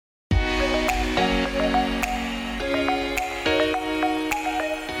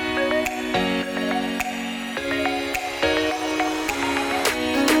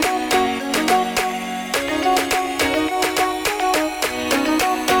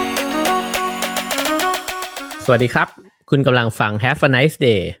สวัสดีครับคุณกำลังฟัง Have a nice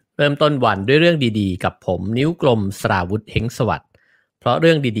day เริ่มต้นวันด้วยเรื่องดีๆกับผมนิ้วกลมสราวุธเฮงสวัสดิ์เพราะเ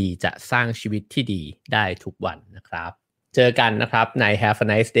รื่องดีๆจะสร้างชีวิตที่ดีได้ทุกวันนะครับเจอกันนะครับใน Have a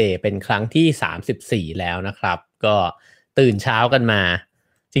nice day เป็นครั้งที่34แล้วนะครับก็ตื่นเช้ากันมา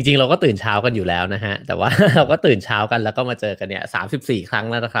จริงๆเราก็ตื่นเช้ากันอยู่แล้วนะฮะแต่ว่า เราก็ตื่นเช้ากันแล้วก็มาเจอกันเนี่ย34ครั้ง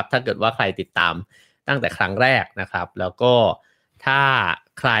แล้วนะครับถ้าเกิดว่าใครติดตามตั้งแต่ครั้งแรกนะครับแล้วก็ถ้า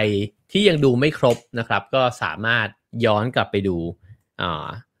ใครที่ยังดูไม่ครบนะครับก็สามารถย้อนกลับไปดู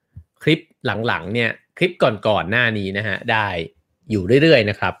คลิปหลังๆเนี่ยคลิปก่อนๆหน้านี้นะฮะได้อยู่เรื่อยๆ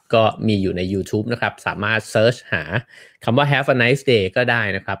นะครับก็มีอยู่ใน YouTube นะครับสามารถเซิร์ชหาคำว่า Have a nice day ก็ได้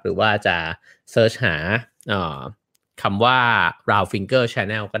นะครับหรือว่าจะเซิร์ชหาคำว่า Round Finger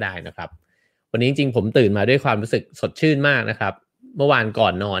Channel ก็ได้นะครับวันนี้จริงๆผมตื่นมาด้วยความรู้สึกสดชื่นมากนะครับเมื่อวานก่อ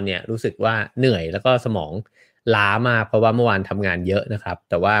นนอนเนี่ยรู้สึกว่าเหนื่อยแล้วก็สมองล้ามากเพราะว่าเมื่อวานทำงานเยอะนะครับ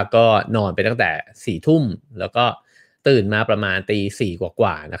แต่ว่าก็นอนไปตั้งแต่4 ทุ่มแล้วก็ตื่นมาประมาณตี 4ก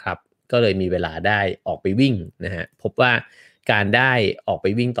ว่าๆนะครับก็เลยมีเวลาได้ออกไปวิ่งนะฮะพบว่าการได้ออกไป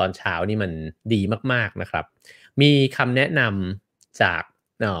วิ่งตอนเช้านี่มันดีมากๆนะครับมีคำแนะนำจาก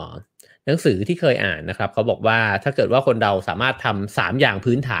หนังสือที่เคยอ่านนะครับเขาบอกว่าถ้าเกิดว่าคนเราสามารถทำ3อย่าง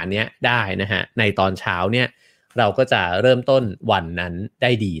พื้นฐานเนี้ยได้นะฮะในตอนเช้าเนี่ยเราก็จะเริ่มต้นวันนั้นไ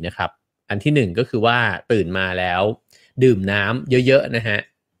ด้ดีนะครับอันที่1ก็คือว่าตื่นมาแล้วดื่มน้ำเยอะๆนะฮะ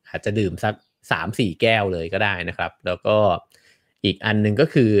อาจจะดื่มสัก 3-4 แก้วเลยก็ได้นะครับแล้วก็อีกอันนึงก็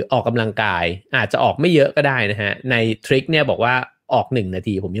คือออกกำลังกายอาจจะออกไม่เยอะก็ได้นะฮะในทริคเนี่ยบอกว่าออก1นา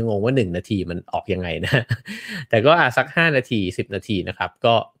ทีผมยังงงว่า1นาทีมันออกยังไงนะแต่ก็สัก5นาที10นาทีนะครับ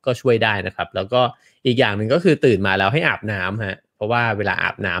ก็ช่วยได้นะครับแล้วก็อีกอย่างหนึ่งก็คือตื่นมาแล้วให้อาบน้ำฮะเพราะว่าเวลาอา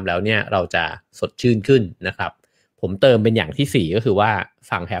บน้ำแล้วเนี่ยเราจะสดชื่นขึ้นนะครับผมเติมเป็นอย่างที่4ก็คือว่า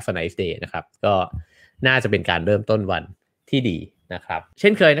ฟัง Have a nice day นะครับก็น่าจะเป็นการเริ่มต้นวันที่ดีนะครับเช่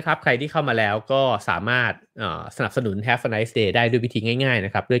นเคยนะครับใครที่เข้ามาแล้วก็สามารถสนับสนุน Have a nice day ได้ด้วยวิธีง่ายๆน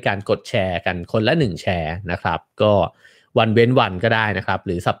ะครับด้วยการกดแชร์กันคนละ1แชร์นะครับก็วันเว้นวันก็ได้นะครับห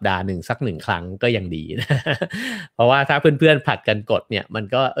รือสัปดาห์หนึ่งสัก1ครั้งก็ยังดีนะ เพราะว่าถ้าเพื่อนๆผลัดกันกดเนี่ยมัน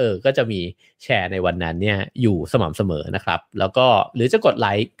ก็ก็จะมีแชร์ในวันนั้นเนี่ยอยู่สม่ำเสมอนะครับแล้วก็หรือจะกดไล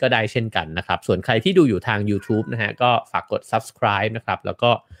ค์ก็ได้เช่นกันนะครับส่วนใครที่ดูอยู่ทาง YouTube นะฮะก็ฝากกด Subscribe นะครับแล้ว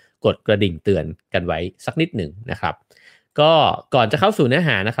ก็กดกระดิ่งเตือนกันไว้สักนิดหนึ่งนะครับก็ก่อนจะเข้าสู่เนื้อห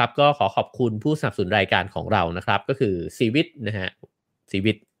านะครับก็ขอขอบคุณผู้สนับสนุนรายการของเรานะครับก็คือซีวิตนะฮะซี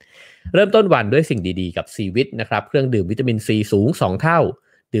วิตเริ่มต้นวันด้วยสิ่งดีๆกับซีวิตนะครับเครื่องดื่มวิตามินซีสูง2เท่า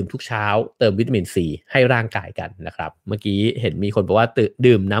ดื่มทุกเช้าเติมวิตามินซีให้ร่างกายกันนะครับเมื่อกี้เห็นมีคนบอกว่า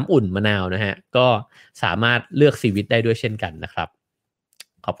ดื่มน้ำอุ่นมะนาวนะฮะก็สามารถเลือกซีวิตได้ด้วยเช่นกันนะครับ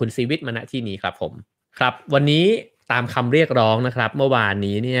ขอบคุณซีวิตมาณที่นี้ครับผมครับวันนี้ตามคำเรียกร้องนะครับเมื่อวาน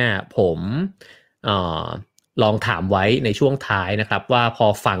นี้เนี่ยผมเอ่อ ลองถามไว้ในช่วงท้ายนะครับว่าพอ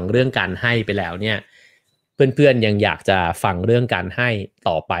ฟังเรื่องการให้ไปแล้วเนี่ยเพื่อนๆยังอยากจะฟังเรื่องการให้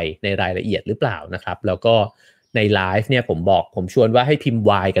ต่อไปในรายละเอียดหรือเปล่านะครับแล้วก็ในไลฟ์เนี่ยผมชวนว่าให้พิมพ์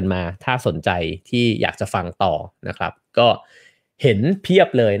Y กันมาถ้าสนใจที่อยากจะฟังต่อนะครับก็เห็นเพียบ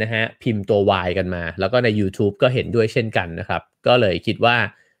เลยนะฮะพิมพ์ตัว Y กันมาแล้วก็ใน YouTube ก็เห็นด้วยเช่นกันนะครับก็เลยคิดว่า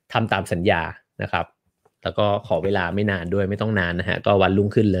ทำตามสัญญานะครับแล้วก็ขอเวลาไม่นานด้วยไม่ต้องนานนะฮะก็วันรุ่ง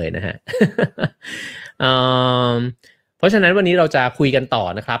ขึ้นเลยนะฮะ เพราะฉะนั้นวันนี้เราจะคุยกันต่อ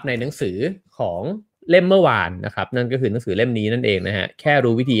นะครับในหนังสือของเล่มเมื่อวานนะครับนั่นก็คือหนังสือเล่มนี้นั่นเองนะฮะแค่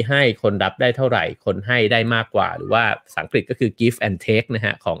รู้วิธีให้คนรับได้เท่าไหร่คนให้ได้มากกว่าหรือว่าภาษาอังกฤษก็คือ give and take นะฮ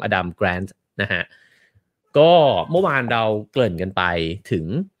ะของอดัมแกรนต์นะฮะก็เมื่อวานเราเกริ่นกันไปถึง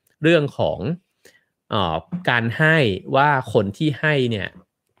เรื่องของการให้ว่าคนที่ให้เนี่ย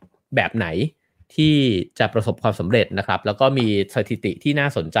แบบไหนที่จะประสบความสำเร็จนะครับแล้วก็มีสถิติที่น่า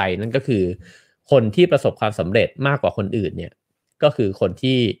สนใจนั่นก็คือคนที่ประสบความสำเร็จมากกว่าคนอื่นเนี่ยก็คือคน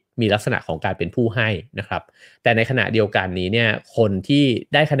ที่มีลักษณะของการเป็นผู้ให้นะครับแต่ในขณะเดียวกันนี้เนี่ยคนที่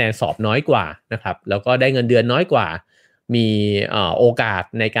ได้คะแนนสอบน้อยกว่านะครับแล้วก็ได้เงินเดือนน้อยกว่ามีโอกาส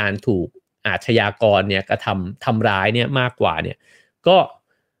ในการถูกอาชญากรเนี่ยกระทำร้ายเนี่ยมากกว่าเนี่ยก็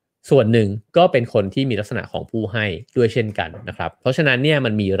ส่วนหนึ่งก็เป็นคนที่มีลักษณะของผู้ให้ด้วยเช่นกันนะครับเพราะฉะนั้นเนี่ยมั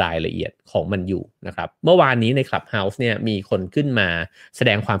นมีรายละเอียดของมันอยู่นะครับเมื่อวานนี้ใน Clubhouse เนี่ยมีคนขึ้นมาแสด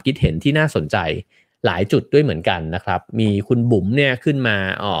งความคิดเห็นที่น่าสนใจหลายจุดด้วยเหมือนกันนะครับมีคุณบุ๋มเนี่ยขึ้นมา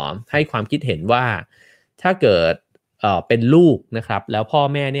ให้ความคิดเห็นว่าถ้าเกิดเป็นลูกนะครับแล้วพ่อ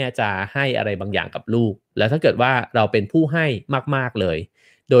แม่เนี่ยจะให้อะไรบางอย่างกับลูกแล้วถ้าเกิดว่าเราเป็นผู้ให้มากๆเลย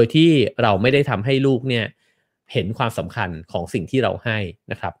โดยที่เราไม่ได้ทำให้ลูกเนี่ยเห็นความสำคัญของสิ่งที่เราให้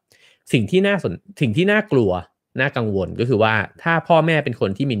นะครับสิ่งที่น่ากลัวน่ากังวลก็คือว่าถ้าพ่อแม่เป็นคน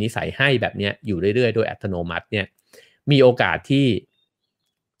ที่มีนิสัยให้แบบเนี้ยอยู่เรื่อยๆโดยอัตโนมัติเนี่ยมีโอกาสที่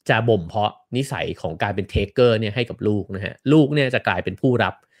จะบ่มเพาะนิสัยของการเป็นเทคเกอร์เนี่ยให้กับลูกนะฮะลูกเนี่ยจะกลายเป็นผู้รั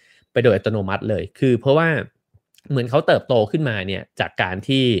บไปโดยอัตโนมัติเลยคือเพราะว่า เหมือนเขาเติบโตขึ้นมาเนี่ยจากการ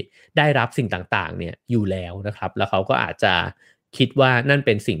ที่ได้รับสิ่งต่างๆเนี่ยอยู่แล้วนะครับแล้วเขาก็อาจจะคิดว่านั่นเ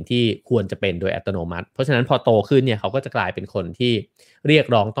ป็นสิ่งที่ควรจะเป็นโดยอัตโนมัติเพราะฉะนั้นพอโตขึ้นเนี่ยเขาก็จะกลายเป็นคนที่เรียก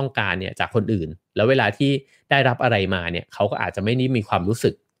ร้องต้องการเนี่ยจากคนอื่นแล้วเวลาที่ได้รับอะไรมาเนี่ยเขาก็อาจจะไม่ได้มีความรู้สึ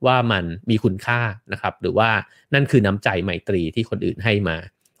กว่ามันมีคุณค่านะครับหรือว่านั่นคือน้ำใจไมตรีที่คนอื่นให้มา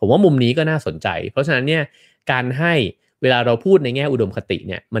ผมว่ามุมนี้ก็น่าสนใจเพราะฉะนั้นเนี่ยการให้เวลาเราพูดในแง่อุดมคติ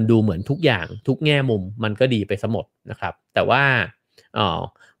เนี่ยมันดูเหมือนทุกอย่างทุกแง่มุมมันก็ดีไปซะหมดนะครับแต่ว่า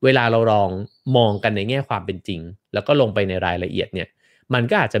เวลาเราลองมองกันในแง่ความเป็นจริงแล้วก็ลงไปในรายละเอียดเนี่ยมัน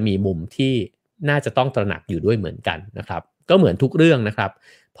ก็อาจจะมีมุมที่น่าจะต้องตระหนักอยู่ด้วยเหมือนกันนะครับก็เหมือนทุกเรื่องนะครับ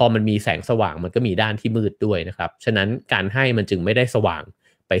พอมันมีแสงสว่างมันก็มีด้านที่มืดด้วยนะครับฉะนั้นการให้มันจึงไม่ได้สว่าง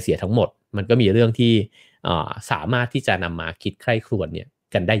ไปเสียทั้งหมดมันก็มีเรื่องที่สามารถที่จะนำมาคิดใคร่ครวญเนี่ย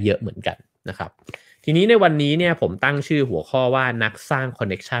กันได้เยอะเหมือนกันนะครับทีนี้ในวันนี้เนี่ยผมตั้งชื่อหัวข้อว่านักสร้างคอน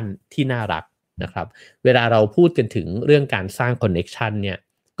เนคชันที่น่ารักนะครับเวลาเราพูดกันถึงเรื่องการสร้างคอนเนคชันเนี่ย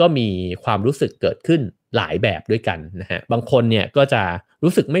ก็มีความรู้สึกเกิดขึ้นหลายแบบด้วยกันนะฮะบางคนเนี่ยก็จะ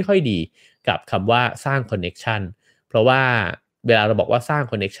รู้สึกไม่ค่อยดีกับคำว่าสร้างคอนเนคชันเพราะว่าเวลาเราบอกว่าสร้าง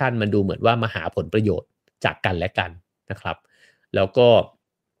คอนเนคชันมันดูเหมือนว่ามาหาผลประโยชน์จากกันและกันนะครับแล้วก็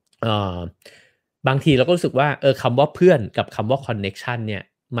บางทีเราก็รู้สึกว่าคำว่าเพื่อนกับคำว่าคอนเนคชันเนี่ย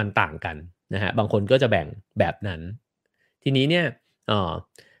มันต่างกันนะฮะบางคนก็จะแบ่งแบบนั้นทีนี้เนี่ย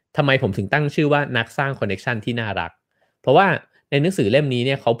ทำไมผมถึงตั้งชื่อว่านักสร้างคอนเนคชันที่น่ารักเพราะว่าในหนังสือเล่มนี้เ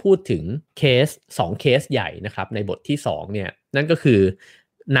นี่ยเขาพูดถึงเคส2เคสใหญ่นะครับในบทที่2เนี่ยนั่นก็คือ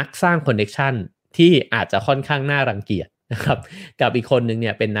นักสร้างคอนเนคชันที่อาจจะค่อนข้างน่ารังเกียจนะครับกับอีกคนนึงเ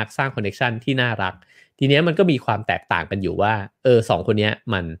นี่ยเป็นนักสร้างคอนเนคชันที่น่ารักทีนี้มันก็มีความแตกต่างกันอยู่ว่าสองคนนี้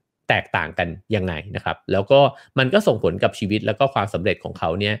มันแตกต่างกันยังไงนะครับแล้วก็มันก็ส่งผลกับชีวิตแล้วก็ความสำเร็จของเขา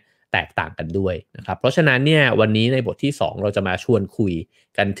เนี่ยแตกต่างกันด้วยนะครับเพราะฉะนั้นเนี่ยวันนี้ในบทที่2เราจะมาชวนคุย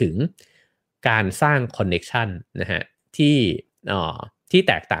กันถึงการสร้างคอนเนคชันนะฮะที่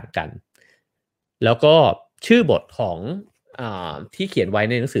แตกต่างกันแล้วก็ชื่อบทของที่เขียนไว้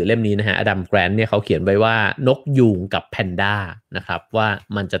ในหนังสือเล่มนี้นะฮะอดัมแกรนท์เนี่ยเขาเขียนไว้ว่านกยูงกับแพนด้านะครับว่า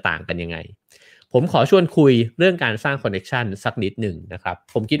มันจะต่างกันยังไงผมขอชวนคุยเรื่องการสร้างคอนเนคชันสักนิดหนึ่งนะครับ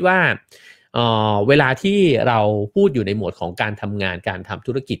ผมคิดว่าเวลาที่เราพูดอยู่ในโหมดของการทำงานการทำ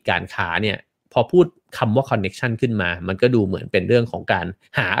ธุรกิจการค้าเนี่ยพอพูดคำว่าคอนเนคชันขึ้นมามันก็ดูเหมือนเป็นเรื่องของการ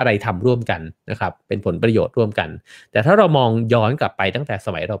หาอะไรทำร่วมกันนะครับเป็นผลประโยชน์ร่วมกันแต่ถ้าเรามองย้อนกลับไปตั้งแต่ส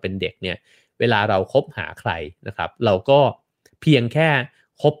มัยเราเป็นเด็กเนี่ยเวลาเราคบหาใครนะครับเราก็เพียงแค่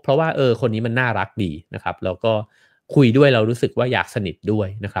คบเพราะว่าคนนี้มันน่ารักดีนะครับแล้วก็คุยด้วยเรารู้สึกว่าอยากสนิทด้วย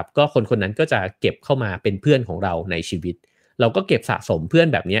นะครับก็คนนั้นก็จะเก็บเข้ามาเป็นเพื่อนของเราในชีวิตเราก็เก็บสะสมเพื่อน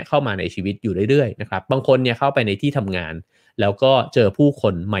แบบนี้เข้ามาในชีวิตอยู่เรื่อยๆนะครับบางคนเนี่ยเข้าไปในที่ทำงานแล้วก็เจอผู้ค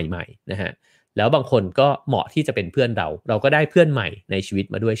นใหม่ๆนะฮะแล้วบางคนก็เหมาะที่จะเป็นเพื่อนเราก็ได้เพื่อนใหม่ในชีวิต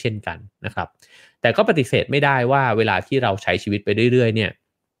มาด้วยเช่นกันนะครับแต่ก็ปฏิเสธไม่ได้ว่าเวลาที่เราใช้ชีวิตไปเรื่อยๆเนี่ย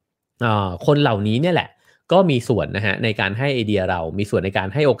คนเหล่านี้เนี่ยแหละก็มีส่วนนะฮะในการให้ไอเดียเรามีส่วนในการ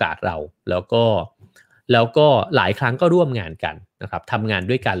ให้โอกาสเราแล้วก็หลายครั้งก็ร่วมงานกันนะครับทำงาน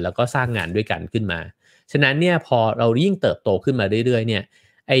ด้วยกันแล้วก็สร้างงานด้วยกันขึ้นมาฉะนั้นเนี่ยพอเรายิ่งเติบโตขึ้นมาเรื่อยๆเนี่ย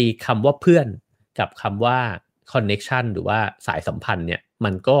ไอ้คำว่าเพื่อนกับคำว่า connection หรือว่าสายสัมพันธ์เนี่ยมั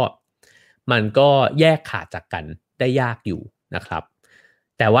นก็แยกขาดจากกันได้ยากอยู่นะครับ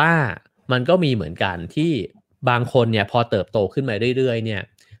แต่ว่ามันก็มีเหมือนกันที่บางคนเนี่ยพอเติบโตขึ้นมาเรื่อยๆเนี่ย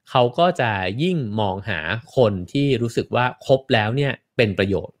เขาก็จะยิ่งมองหาคนที่รู้สึกว่าคบแล้วเนี่ยเป็นประ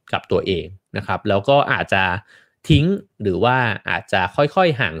โยชน์กับตัวเองนะครับแล้วก็อาจจะทิ้งหรือว่าอาจจะค่อย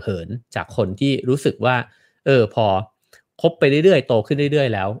ๆห่างเหินจากคนที่รู้สึกว่าพอคบไปเรื่อยๆโตขึ้นเรื่อย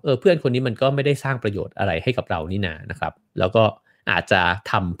ๆแล้วเพื่อนคนนี้มันก็ไม่ได้สร้างประโยชน์อะไรให้กับเรานี่นานะครับแล้วก็อาจจะ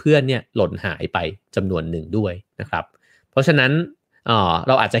ทำเพื่อนเนี่ยหล่นหายไปจำนวนหนึ่งด้วยนะครับเพราะฉะนั้นเ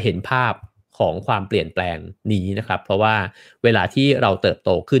ราอาจจะเห็นภาพของความเปลี่ยนแปลงนี้นะครับเพราะว่าเวลาที่เราเติบโต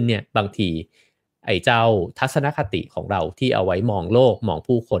ขึ้นเนี่ยบางทีไอ้เจ้าทัศนคติของเราที่เอาไว้มองโลกมอง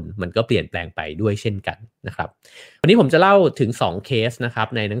ผู้คนมันก็เปลี่ยนแปลงไปด้วยเช่นกันนะครับวันนี้ผมจะเล่าถึง2เคสนะครับ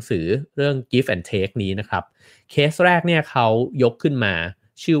ในหนังสือเรื่อง Give and Take นี้นะครับเคสแรกเนี่ยเขายกขึ้นมา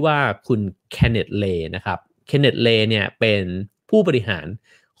ชื่อว่าคุณเคนเนธเลย์นะครับเคนเนธเลย์เนี่ยเป็นผู้บริหาร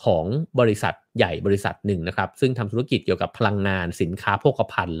ของบริษัทใหญ่บริษัทหนึ่งนะครับซึ่งทำธุรกิจเกี่ยวกับพลังงานสินค้าโภค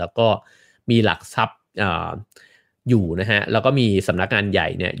ภัณฑ์แล้วก็มีหลักทรัพย์อยู่นะฮะแล้วก็มีสำนักงานใหญ่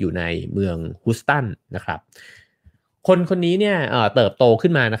เนี่ยอยู่ในเมืองฮูสตันนะครับคนนี้เนี่ยเติบโตขึ้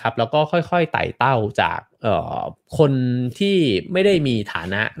นมานะครับแล้วก็ค่อยๆไต่เต้าจากคนที่ไม่ได้มีฐา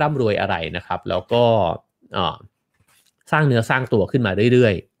นะร่ำรวยอะไรนะครับแล้วก็สร้างเนื้อสร้างตัวขึ้นมาเรื่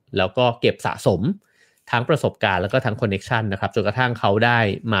อยๆแล้วก็เก็บสะสมทั้งประสบการณ์แล้วก็ทั้งคอนเนคชันนะครับจนกระทั่งเขาได้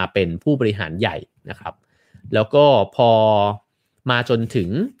มาเป็นผู้บริหารใหญ่นะครับแล้วก็พอมาจนถึง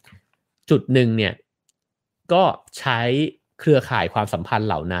จุดหนึ่งเนี่ย ก็ใช้เครือข่ายความสัมพันธ์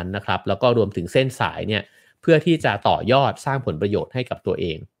เหล่านั้นนะครับแล้วก็รวมถึงเส้นสายเนี่ยเพื่อที่จะต่อยอดสร้างผลประโยชน์ให้กับตัวเอ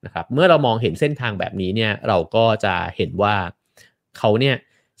งนะครับเมื่อเรามองเห็นเส้นทางแบบนี้เนี่ยเราก็จะเห็นว่าเขาเนี่ย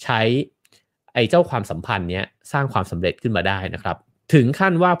ใช้ไอ้เจ้าความสัมพันธ์เนี้ยสร้างความสำเร็จขึ้นมาได้นะครับถึง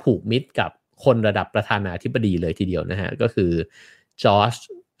ขั้นว่าผูกมิตรกับคนระดับประธานาธิบดีเลยทีเดียวนะฮะก็คือจอร์จ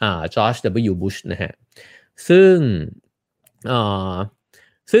จอร์จ W. บุชนะฮะซึ่งเอ่อ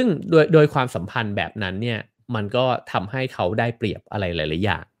ซึ่งโดยความสัมพันธ์แบบนั้นเนี่ยมันก็ทำให้เขาได้เปรียบอะไรหลายๆอ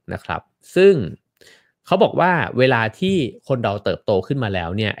ย่างนะครับซึ่งเขาบอกว่าเวลาที่คนเราเติบโตขึ้นมาแล้ว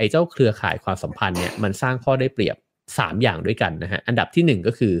เนี่ยไอ้เจ้าเครือข่ายความสัมพันธ์เนี่ยมันสร้างข้อได้เปรียบ3อย่างด้วยกันนะฮะอันดับที่1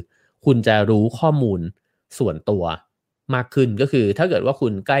ก็คือคุณจะรู้ข้อมูลส่วนตัวมากขึ้นก็คือถ้าเกิดว่าคุ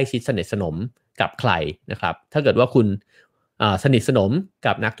ณใกล้ชิดสนิทสนมกับใครนะครับถ้าเกิดว่าคุณสนิทสนม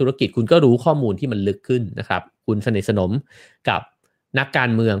กับนักธุรกิจคุณก็รู้ข้อมูลที่มันลึกขึ้นนะครับคุณสนิทสนมกับนักกา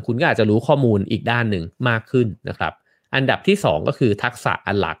รเมืองคุณก็อาจจะรู้ข้อมูลอีกด้านหนึ่งมากขึ้นนะครับอันดับที่2ก็คือทักษะ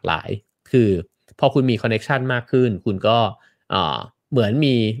อันหลากหลายคือพอคุณมีคอนเนคชันมากขึ้นคุณก็เหมือน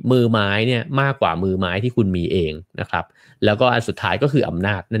มีมือไม้เนี่ยมากกว่ามือไม้ที่คุณมีเองนะครับแล้วก็อันสุดท้ายก็คืออำน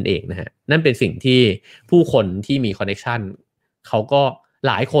าจนั่นเองนะฮะนั่นเป็นสิ่งที่ผู้คนที่มีคอนเนคชันเขาก็ห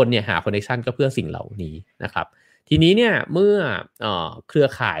ลายคนเนี่ยหาคอนเนคชันก็เพื่อสิ่งเหล่านี้นะครับทีนี้เนี่ยเมื่อเครือ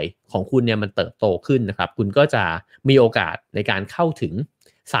ข่ายของคุณเนี่ยมันเติบโตขึ้นนะครับคุณก็จะมีโอกาสในการเข้าถึง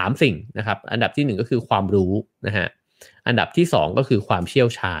3สิ่งนะครับอันดับที่1ก็คือความรู้นะฮะอันดับที่2ก็คือความเชี่ยว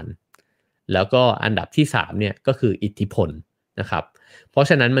ชาญแล้วก็อันดับที่3เนี่ยก็คืออิทธิพลนะครับเพราะ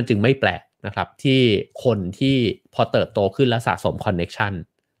ฉะนั้นมันจึงไม่แปลกนะครับที่คนที่พอเติบโตขึ้นและสะสมคอนเน็กชัน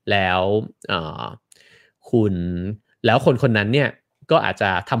แล้วคุณแล้วคนคนนั้นเนี่ยก็อาจจะ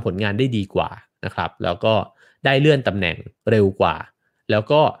ทำผลงานได้ดีกว่านะครับแล้วก็ได้เลื่อนตำแหน่งเร็วกว่าแล้ว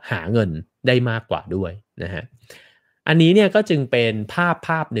ก็หาเงินได้มากกว่าด้วยนะฮะอันนี้เนี่ยก็จึงเป็นภ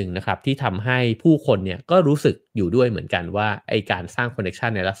าพหนึ่งนะครับที่ทำให้ผู้คนเนี่ยก็รู้สึกอยู่ด้วยเหมือนกันว่าไอการสร้างคอนเนคชัน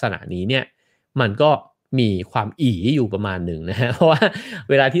ในลักษณะนี้เนี่ยมันก็มีความอีอยู่ประมาณหนึ่งนะฮะเพราะว่า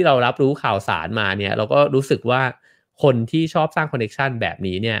เวลาที่เรารับรู้ข่าวสารมาเนี่ยเราก็รู้สึกว่าคนที่ชอบสร้างคอนเนคชันแบบ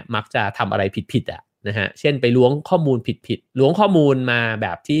นี้เนี่ยมักจะทำอะไรผิดๆอ่ะนะฮะเช่นไปล้วงข้อมูลผิดๆล้วงข้อมูลมาแบ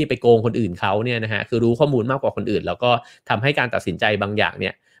บที่ไปโกงคนอื่นเขาเนี่ยนะฮะคือรู้ข้อมูลมากกว่าคนอื่นแล้วก็ทำให้การตัดสินใจบางอย่างเนี่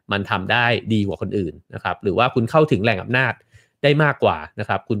ยมันทำได้ดีกว่าคนอื่นนะครับหรือว่าคุณเข้าถึงแหล่งอำนาจได้มากกว่านะ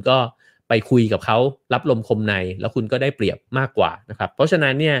ครับคุณก็ไปคุยกับเขารับลมคมในแล้วคุณก็ได้เปรียบมากกว่านะครับเพราะฉะ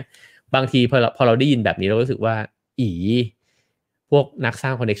นั้นเนี่ยบางทีพอเราได้ยินแบบนี้เรารู้สึกว่าพวกนักสร้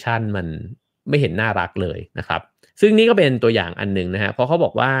างคอนเนคชันมันไม่เห็นน่ารักเลยนะครับซึ่งนี่ก็เป็นตัวอย่างอันหนึ่งนะฮะเพราะเขาบ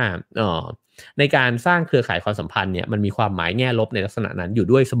อกว่าในการสร้างเครือข่ายความสัมพันธ์เนี่ยมันมีความหมายแง่ลบในลักษณะนั้นอยู่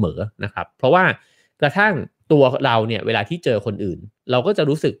ด้วยเสมอนะครับเพราะว่ากระทั่งตัวเราเนี่ยเวลาที่เจอคนอื่นเราก็จะ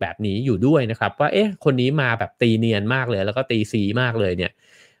รู้สึกแบบนี้อยู่ด้วยนะครับว่าเอ๊ะคนนี้มาแบบตีเนียนมากเลยแล้วก็ตีซีมากเลยเนี่ย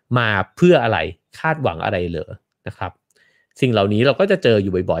มาเพื่ออะไรคาดหวังอะไรเหรอนะครับสิ่งเหล่านี้เราก็จะเจออ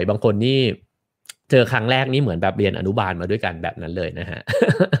ยู่บ่อยๆบางคนนี่เจอครั้งแรกนี่เหมือนแบบเรียนอนุบาลมาด้วยกันแบบนั้นเลยนะฮะ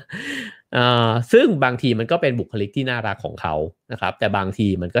ซึ่งบางทีมันก็เป็นบุคลิกที่น่ารักของเขานะครับแต่บางที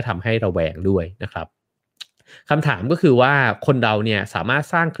มันก็ทำให้ระแวงด้วยนะครับคำถามก็คือว่าคนเราเนี่ยสามารถ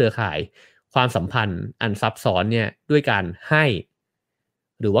สร้างเครือข่ายความสัมพันธ์อันซับซ้อนเนี่ยด้วยการให้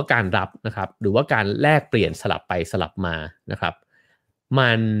หรือว่าการรับนะครับหรือว่าการแลกเปลี่ยนสลับไปสลับมานะครับ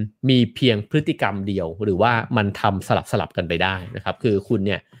มันมีเพียงพฤติกรรมเดียวหรือว่ามันทำสลับกันไปได้นะครับคือ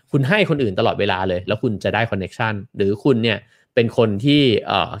คุณให้คนอื่นตลอดเวลาเลยแล้วคุณจะได้คอนเนคชันหรือคุณเนี่ยเป็นคนที่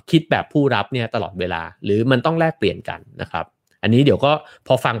คิดแบบผู้รับเนี่ยตลอดเวลาหรือมันต้องแลกเปลี่ยนกันนะครับอันนี้เดี๋ยวก็พ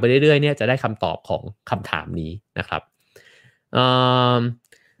อฟังไปเรื่อยๆเนี่ยจะได้คำตอบของคำถามนี้นะครับ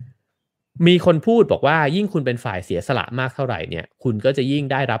มีคนพูดบอกว่ายิ่งคุณเป็นฝ่ายเสียสละมากเท่าไหร่เนี่ยคุณก็จะยิ่ง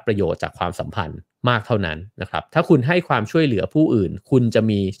ได้รับประโยชน์จากความสัมพันธ์มากเท่านั้นนะครับถ้าคุณให้ความช่วยเหลือผู้อื่นคุณจะ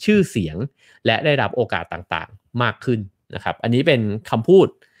มีชื่อเสียงและได้รับโอกาสต่างๆมากขึ้นนะครับอันนี้เป็นคำพูด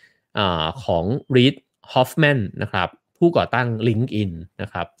ของ Reid Hoffman นะครับผู้ก่อตั้ง LinkedIn นะ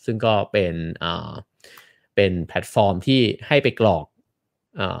ครับซึ่งก็เป็นแพลตฟอร์มที่ให้ไปกรอก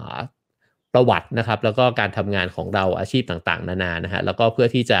ประวัตินะครับแล้วก็การทำงานของเราอาชีพต่างๆนานานะฮะแล้วก็เพื่อ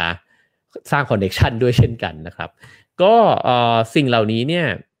ที่จะสร้างคอนเนคชันด้วยเช่นกันนะครับก็สิ่งเหล่านี้เนี่ย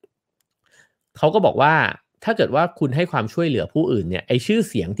เขาก็บอกว่าถ้าเกิดว่าคุณให้ความช่วยเหลือผู้อื่นเนี่ยไอชื่อ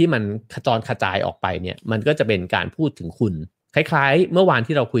เสียงที่มันกระจายออกไปเนี่ยมันก็จะเป็นการพูดถึงคุณคล้ายๆเมื่อวาน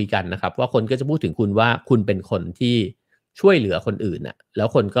ที่เราคุยกันนะครับว่าคนก็จะพูดถึงคุณว่าคุณเป็นคนที่ช่วยเหลือคนอื่นน่ะแล้ว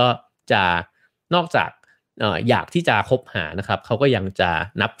คนก็จะนอกจากอยากที่จะคบหานะครับเขาก็ยังจะ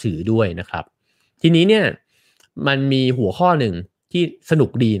นับถือด้วยนะครับทีนี้เนี่ยมันมีหัวข้อหนึ่งที่สนุก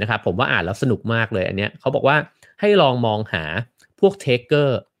ดีนะครับผมว่าอ่านแล้วสนุกมากเลยอันเนี้ยเขาบอกว่าให้ลองมองหาพวกเทคเกอ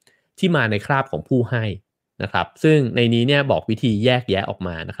ร์ที่มาในคราบของผู้ให้นะครับซึ่งในนี้เนี่ยบอกวิธีแยกแยะออกม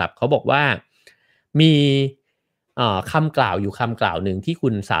านะครับเขาบอกว่า มีคำกล่าวอยู่คำกล่าวหนึ่งที่คุ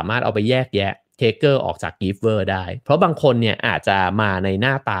ณสามารถเอาไปแยกแยะเทคเกอร์ออกจากกิฟเวอร์ได้เพราะบางคนเนี่ยอาจจะมาในห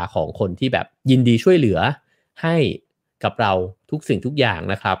น้าตาของคนที่แบบยินดีช่วยเหลือให้กับเราทุกสิ่งทุกอย่าง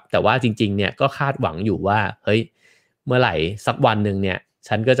นะครับแต่ว่าจริงๆเนี่ยก็คาดหวังอยู่ว่าเฮ้ยเมื่อไหร่สักวันหนึ่งเนี่ย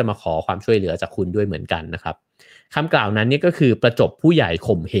ฉันก็จะมาขอความช่วยเหลือจากคุณด้วยเหมือนกันนะครับคำกล่าวนั้นเนี่ยก็คือประจบผู้ใหญ่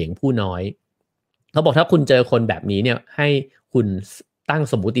ข่มเหงผู้น้อยเขาบอกถ้าคุณเจอคนแบบนี้เนี่ยให้คุณตั้ง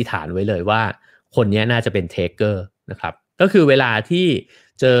สมมุติฐานไว้เลยว่าคนนี้น่าจะเป็นเทคเกอร์นะครับก็คือเวลาที่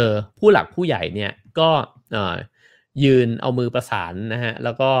เจอผู้หลักผู้ใหญ่เนี่ยก็ยืนเอามือประสานนะฮะแ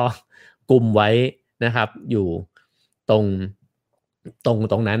ล้วก็กุมไว้นะครับอยู่ตร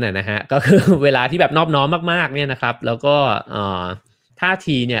งนั้นนะฮะก็คือเวลาที่แบบนอบน้อมมากๆเนี่ยนะครับแล้วก็ท่า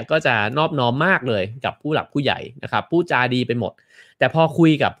ทีเนี่ยก็จะนอบน้อมมากเลยกับผู้หลักผู้ใหญ่นะครับพูดจาดีไปหมดแต่พอคุ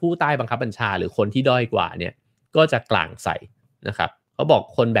ยกับผู้ใต้บังคับบัญชาหรือคนที่ด้อยกว่าเนี่ยก็จะกลางใส่นะครับเขาบอก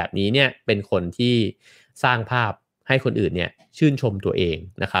คนแบบนี้เนี่ยเป็นคนที่สร้างภาพให้คนอื่นเนี่ยชื่นชมตัวเอง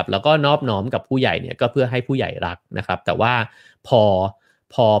นะครับแล้วก็นอบน้อมกับผู้ใหญ่เนี่ยก็เพื่อให้ผู้ใหญ่รักนะครับแต่ว่า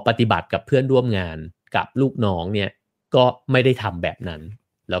พอปฏิบัติกับเพื่อนร่วมงานกับลูกน้องเนี่ยก็ไม่ได้ทำแบบนั้น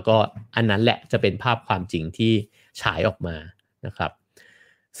แล้วก็อันนั้นแหละจะเป็นภาพความจริงที่ฉายออกมานะครับ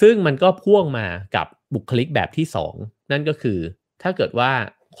ซึ่งมันก็พ่วงมากับบุคลิกแบบที่2นั่นก็คือถ้าเกิดว่า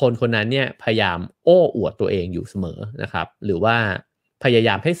คนคนนั้นเนี่ยพยายามโอ้อวดตัวเองอยู่เสมอนะครับหรือว่าพยาย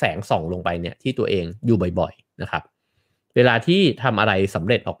ามให้แสงส่องลงไปเนี่ยที่ตัวเองอยู่บ่อยๆนะครับเวลาที่ทำอะไรสำ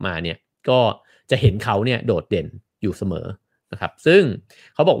เร็จออกมาเนี่ยก็จะเห็นเขาเนี่ยโดดเด่นอยู่เสมอนะครับซึ่ง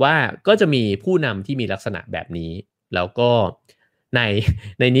เขาบอกว่าก็จะมีผู้นำที่มีลักษณะแบบนี้แล้วก็ใ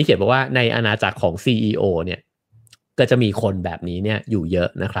นนี้เขียนบอกว่าในอาณาจักรของ CEO เนี่ยก็จะมีคนแบบนี้เนี่ยอยู่เยอะ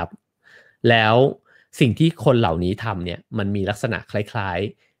นะครับแล้วสิ่งที่คนเหล่านี้ทำเนี่ยมันมีลักษณะคล้าย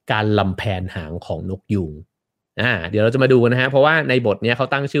ๆการลำแผนหางของนกยูงเดี๋ยวเราจะมาดูกันนะฮะเพราะว่าในบทเนี้ยเขา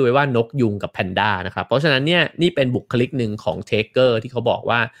ตั้งชื่อไว้ว่านกยูงกับแพนด้านะครับเพราะฉะนั้นเนี่ยนี่เป็นบุคลิกหนึ่งของเทคเกอร์ที่เขาบอก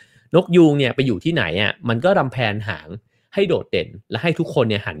ว่านกยูงเนี่ยไปอยู่ที่ไหนอ่ะมันก็ลำแผนหางให้โดดเด่นและให้ทุกคน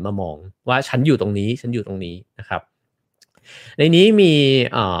เนี่ยหันมามองว่าฉันอยู่ตรงนี้ฉันอยู่ตรงนี้นะครับในนี้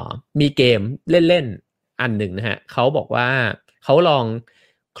มีเกมเล่นๆอันหนึ่งนะฮะเขาบอกว่าเขาลอง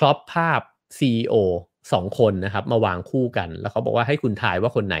ครอปภาพ CEO 2คนนะครับมาวางคู่กันแล้วเขาบอกว่าให้คุณทายว่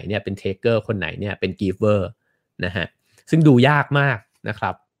าคนไหนเนี่ยเป็นเทคเกอร์คนไหนเนี่ยเป็นกิฟเวอร์นะฮะซึ่งดูยากมากนะค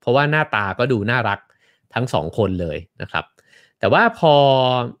รับเพราะว่าหน้าตาก็ดูน่ารักทั้ง2คนเลยนะครับแต่ว่าพอ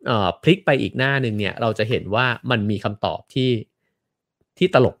พลิกไปอีกหน้าหนึ่งเนี่ยเราจะเห็นว่ามันมีคำตอบที่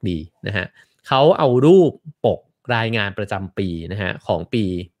ตลกดีนะฮะเขาเอารูปปกรายงานประจำปีนะฮะของ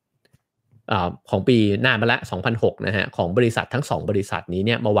ปีนานมาละ2006นะฮะของบริษัททั้ง2บริษัทนี้เ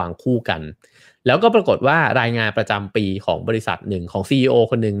นี่ยมาวางคู่กันแล้วก็ปรากฏว่ารายงานประจำปีของบริษัทหนึ่งของ CEO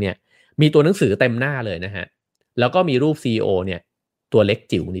คนหนึ่งเนี่ยมีตัวหนังสือเต็มหน้าเลยนะฮะแล้วก็มีรูป CEO เนี่ยตัวเล็ก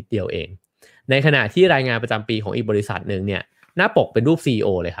จิ๋วนิดเดียวเองในขณะที่รายงานประจำปีของอีกบริษัทหนึ่งเนี่ยหน้าปกเป็นรูป CEO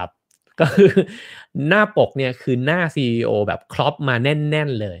เลยครับก็คือหน้าปกเนี่ยคือหน้า CEO แบบครอปมาแน่น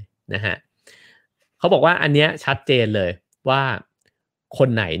ๆเลยนะฮะเขาบอกว่าอันเนี้ยชัดเจนเลยว่าคน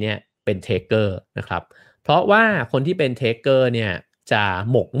ไหนเนี่ยเป็นเทคเกอร์นะครับเพราะว่าคนที่เป็นเทคเกอร์เนี่ยจะ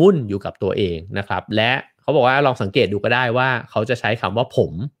หมกมุ่นอยู่กับตัวเองนะครับและเขาบอกว่าลองสังเกตดูก็ได้ว่าเขาจะใช้คำว่าผ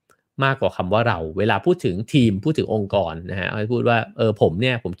มมากกว่าคำว่าเราเวลาพูดถึงทีมพูดถึงองค์กรนะฮะเขาพูดว่าผมเ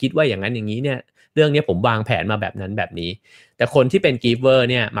นี่ยผมคิดว่าอย่างนั้นอย่างนี้เนี่ยเรื่องนี้ผมวางแผนมาแบบนั้นแบบนี้แต่คนที่เป็นกิฟเวอร์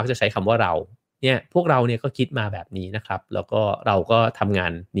เนี่ยมักจะใช้คำว่าเราเนี่ยพวกเราเนี่ยก็คิดมาแบบนี้นะครับแล้วก็เราก็ทำงา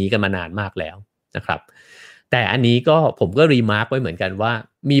นนี้กันมานานมากแล้วนะครับแต่อันนี้ก็ผมก็รีมาร์คไว้เหมือนกันว่า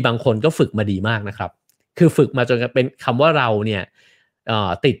มีบางคนก็ฝึกมาดีมากนะครับคือฝึกมาจนเป็นคำว่าเราเนี่ย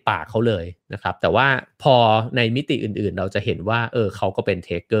ติดปากเขาเลยนะครับแต่ว่าพอในมิติอื่นๆเราจะเห็นว่าเขาก็เป็นเท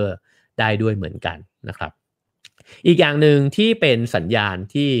คเกอร์ได้ด้วยเหมือนกันนะครับอีกอย่างหนึ่งที่เป็นสัญญาณ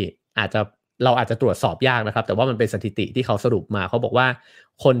ที่เราอาจจะตรวจสอบยากนะครับแต่ว่ามันเป็นสถิติที่เขาสรุปมาเขาบอกว่า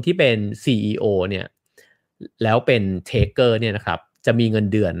คนที่เป็น CEO เนี่ยแล้วเป็นเทคเกอร์เนี่ยนะครับจะมีเงิน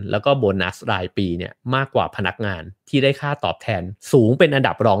เดือนแล้วก็โบนัสรายปีเนี่ยมากกว่าพนักงานที่ได้ค่าตอบแทนสูงเป็นอัน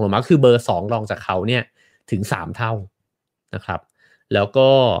ดับรองลงมาคือเบอร์2รองจากเขาเนี่ยถึง3เท่านะครับแล้วก็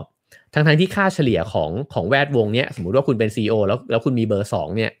ทั้งที่ค่าเฉลี่ยของแวดวงเนี้ยสมมุติว่าคุณเป็น CEO แล้วคุณมีเบอร์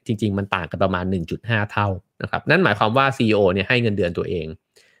2เนี่ยจริงๆมันต่างกันประมาณ 1.5 เท่านะครับนั่นหมายความว่า CEO เนี่ยให้เงินเดือนตัวเอง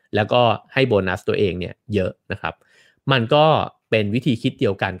แล้วก็ให้โบนัสตัวเองเนี่ยเยอะนะครับมันก็เป็นวิธีคิดเดี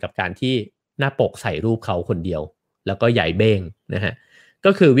ยวกันกับการที่หน้าปกใส่รูปเขาคนเดียวแล้วก็ใหญ่เบ้งนะฮะ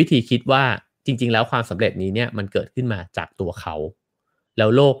ก็คือวิธีคิดว่าจริงๆแล้วความสำเร็จนี้เนี่ยมันเกิดขึ้นมาจากตัวเขาแล้ว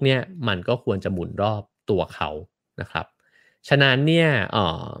โลกเนี่ยมันก็ควรจะหมุนรอบตัวเขานะครับฉะนั้นเนี่ย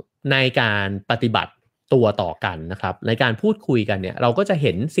ในการปฏิบัติตัวต่อกันนะครับในการพูดคุยกันเนี่ยเราก็จะเ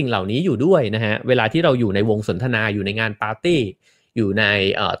ห็นสิ่งเหล่านี้อยู่ด้วยนะฮะเวลาที่เราอยู่ในวงสนทนาอยู่ในงานปาร์ตี้ อยู่ใน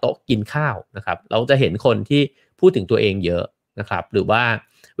โต๊ะกินข้าวนะครับเราจะเห็นคนที่พูดถึงตัวเองเยอะนะครับหรือว่า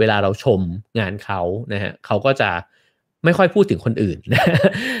เวลาเราชมงานเขานะฮะเขาก็จะไม่ค่อยพูดถึงคนอื่น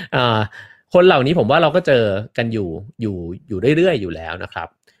คนเหล่านี้ผมว่าเราก็เจอกันอยู่เรื่อยๆอยู่แล้วนะครับ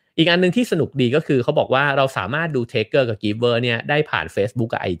อีกอันนึงที่สนุกดีก็คือเขาบอกว่าเราสามารถดู Taker กับ Giver เนี่ยได้ผ่าน Facebook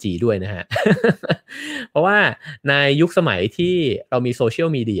กับ IG ด้วยนะฮะ เพราะว่าในยุคสมัยที่เรามีโซเชียล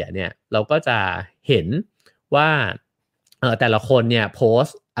มีเดียเนี่ยเราก็จะเห็นว่าแต่ละคนเนี่ยโพส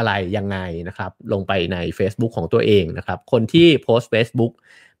ต์อะไรยังไงนะครับลงไปใน Facebook ของตัวเองนะครับคนที่โพสต์ Facebook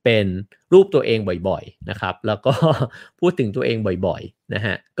เป็นรูปตัวเองบ่อยๆนะครับแล้วก็ พูดถึงตัวเองบ่อยๆนะฮ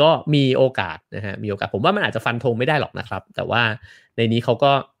ะก็มีโอกาสนะฮะมีโอกาสผมว่ามันอาจจะฟันธงไม่ได้หรอกนะครับแต่ว่าในนี้เขา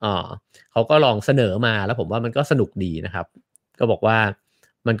ก็ลองเสนอมาแล้วผมว่ามันก็สนุกดีนะครับก็บอกว่า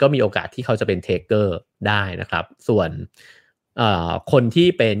มันก็มีโอกาสที่เขาจะเป็นเทคเกอร์ได้นะครับส่วนคนที่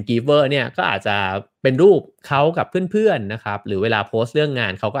เป็นกีเวอร์เนี่ยก็อาจจะเป็นรูปเขากับเพื่อนๆนะครับหรือเวลาโพสต์เรื่องงา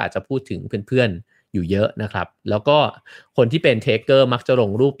นเขาก็อาจจะพูดถึงเพื่อนๆอยู่เยอะนะครับแล้วก็คนที่เป็นเทคเกอร์มักจะล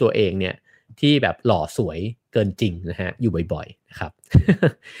งรูปตัวเองเนี่ยที่แบบหล่อสวยเกินจริงนะฮะอยู่บ่อยๆนะครับ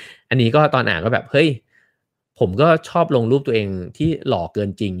อันนี้ก็ตอนอ่านก็แบบเฮ้ยผมก็ชอบลงรูปตัวเองที่หล่อเกิ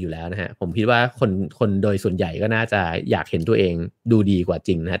นจริงอยู่แล้วนะฮะผมคิดว่าคนโดยส่วนใหญ่ก็น่าจะอยากเห็นตัวเองดูดีกว่าจ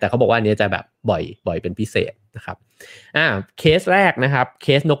ริงนะฮะแต่เขาบอกว่าอันนี้จะแบบบ่อยเป็นพิเศษนะครับเคสแรกนะครับเค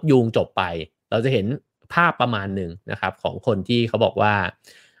สนกยูงจบไปเราจะเห็นภาพประมาณหนึ่งนะครับของคนที่เขาบอกว่า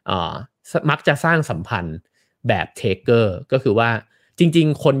มักจะสร้างสัมพันธ์แบบเทคเกอร์ก็คือว่าจริง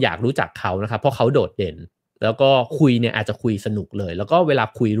ๆคนอยากรู้จักเขานะครับเพราะเขาโดดเด่นแล้วก็คุยเนี่ยอาจจะคุยสนุกเลยแล้วก็เวลา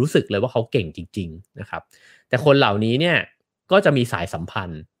คุยรู้สึกเลยว่าเขาเก่งจริงๆนะครับแต่คนเหล่านี้เนี่ยก็จะมีสายสัมพัน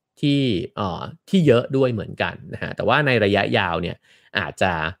ธ์ที่เยอะด้วยเหมือนกันนะฮะแต่ว่าในระยะยาวเนี่ยอาจจ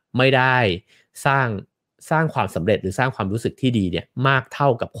ะไม่ได้สร้างความสำเร็จหรือสร้างความรู้สึกที่ดีเนี่ยมากเท่า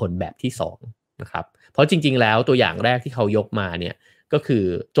กับคนแบบที่2นะครับเพราะจริงๆแล้วตัวอย่างแรกที่เขายกมาเนี่ยก็คือ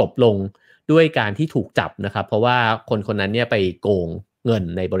จบลงด้วยการที่ถูกจับนะครับเพราะว่าคนนั้นเนี่ยไปโกงเงิน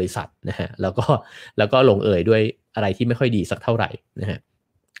ในบริษัทนะฮะแล้วก็ลงเอยด้วยอะไรที่ไม่ค่อยดีสักเท่าไหร่นะฮะ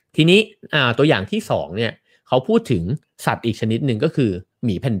ทีนี้ตัวอย่างที่2เนี่ยเขาพูดถึงสัตว์อีกชนิดหนึ่งก็คือห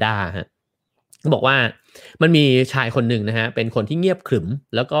มีแพนด้าฮะเขาบอกว่ามันมีชายคนหนึ่งนะฮะเป็นคนที่เงียบขรึม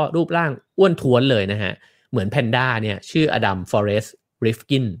แล้วก็รูปร่างอ้วนท้วนเลยนะฮะเหมือนแพนด้าเนี่ยชื่ออดัมฟอเรสต์ริฟ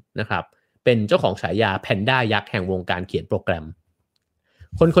กินนะครับเป็นเจ้าของฉายาแพนด้ายักษ์แห่งวงการเขียนโปรแกรม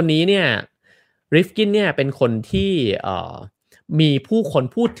คนนี้เนี่ยริฟกินเนี่ยเป็นคนที่มีผู้คน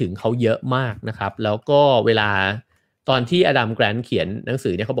พูดถึงเขาเยอะมากนะครับแล้วก็เวลาตอนที่อดัมแกรนท์เขียนหนังสื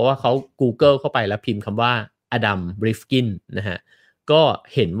อเนี่ยเขาบอกว่าเขา Google เข้าไปแล้วพิมพ์คำว่าอดัมริฟกินนะฮะก็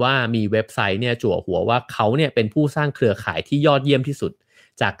เห็นว่ามีเว็บไซต์เนี่ยจั่วหัวว่าเขาเนี่ยเป็นผู้สร้างเครือข่ายที่ยอดเยี่ยมที่สุด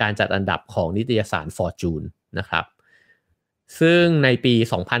จากการจัดอันดับของนิตยสาร Fortune นะครับซึ่งในปี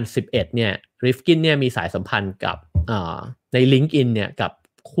 2011 เนี่ยริฟกินเนี่ยมีสายสัมพันธ์กับใน LinkedIn เนี่ยกับ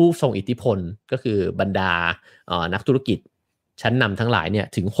ผู้ทรงอิทธิพลก็คือบรรดานักธุรกิจชั้นนำทั้งหลายเนี่ย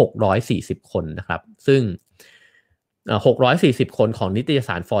ถึง640คนนะครับซึ่ง640คนของนิตยส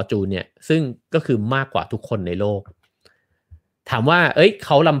าร Fortune เนี่ยซึ่งก็คือมากกว่าทุกคนในโลกถามว่าเข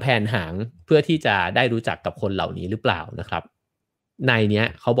าลำแผนหางเพื่อที่จะได้รู้จักกับคนเหล่านี้หรือเปล่านะครับในเนี้ย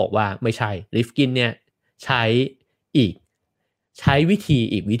เขาบอกว่าไม่ใช่ริฟกินเนี่ยใช้วิธี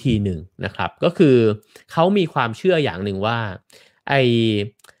อีกวิธีหนึ่งนะครับก็คือเขามีความเชื่ออย่างหนึ่งว่า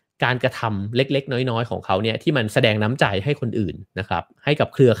การกระทำเล็กๆน้อยๆของเขาเนี่ยที่มันแสดงน้ำใจให้คนอื่นนะครับให้กับ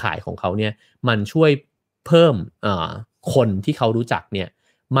เครือข่ายของเขาเนี่ยมันช่วยเพิ่มคนที่เขารู้จักเนี่ย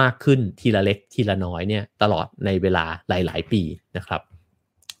มากขึ้นทีละเล็กทีละน้อยเนี่ยตลอดในเวลาหลายๆปีนะครับ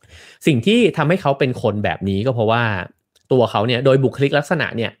สิ่งที่ทำให้เขาเป็นคนแบบนี้ก็เพราะว่าตัวเขาเนี่ยโดยบุคลิกลักษณะ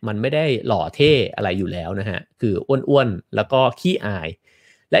เนี่ยมันไม่ได้หล่อเท่อะไรอยู่แล้วนะฮะคืออ้วนๆแล้วก็ขี้อาย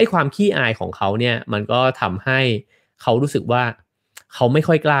และไอ้ความขี้อายของเขาเนี่ยมันก็ทำให้เขารู้สึกว่าเขาไม่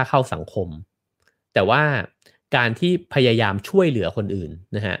ค่อยกล้าเข้าสังคมแต่ว่าการที่พยายามช่วยเหลือคนอื่น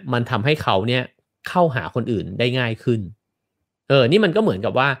นะฮะมันทำให้เขาเนี่ยเข้าหาคนอื่นได้ง่ายขึ้นนี่มันก็เหมือน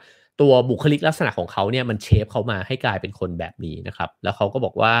กับว่าตัวบุคลิกลักษณะของเขาเนี่ยมันเชฟเขามาให้กลายเป็นคนแบบนี้นะครับแล้วเขาก็บ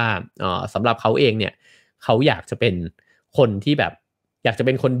อกว่าสำหรับเขาเองเนี่ยเขาอยากจะเป็นคนที่แบบอยากจะเ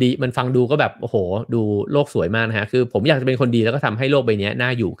ป็นคนดีมันฟังดูก็แบบโอ้โหดูโลกสวยมากนะฮะคือผมอยากจะเป็นคนดีแล้วก็ทำให้โลกใบนี้น่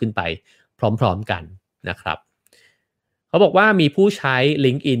าอยู่ขึ้นไปพร้อมๆกันนะครับเขาบอกว่ามีผู้ใช้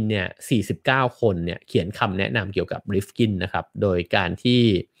LinkedIn เนี่ย49คนเนี่ยเขียนคำแนะนำเกี่ยวกับ Rifkin นะครับโดยการที่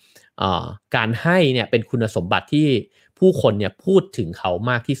การให้เนี่ยเป็นคุณสมบัติที่ผู้คนเนี่ยพูดถึงเขา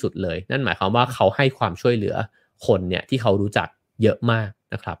มากที่สุดเลยนั่นหมายความว่าเขาให้ความช่วยเหลือคนเนี่ยที่เขารู้จักเยอะมาก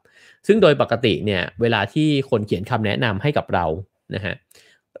นะครับซึ่งโดยปกติเนี่ยเวลาที่คนเขียนคำแนะนำให้กับเรานะฮะ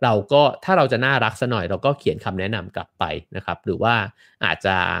เราก็ถ้าเราจะน่ารักซะหน่อยเราก็เขียนคำแนะนำกลับไปนะครับหรือว่าอาจจ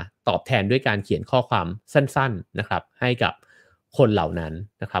ะตอบแทนด้วยการเขียนข้อความสั้นๆนะครับให้กับ คนเหล่านั้น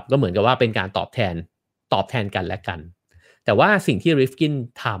นะครับก็เหมือนกับว่าเป็นการตอบแทนกันและกันแต่ว่าสิ่งที่ริฟกิน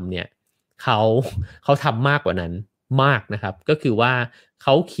ทำเนี่ยเขาเขาทำมากกว่านั้นมากนะครับก็คือว่าเข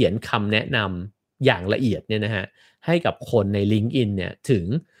าเขียนคำแนะนำอย่างละเอียดเนี่ยนะฮะให้กับคนใน LinkedIn เนี่ยถึง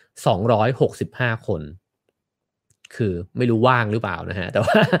265คนคือไม่รู้ว่างหรือเปล่านะฮะแต่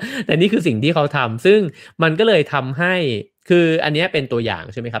ว่าแต่นี่คือสิ่งที่เขาทำซึ่งมันก็เลยทำให้คืออันนี้เป็นตัวอย่าง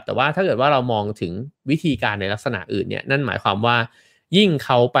ใช่ไหมครับแต่ว่าถ้าเกิดว่าเรามองถึงวิธีการในลักษณะอื่นเนี่ยนั่นหมายความว่ายิ่งเข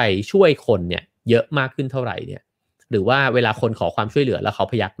าไปช่วยคนเนี่ยเยอะมากขึ้นเท่าไหร่เนี่ยหรือว่าเวลาคนขอความช่วยเหลือแล้วเขา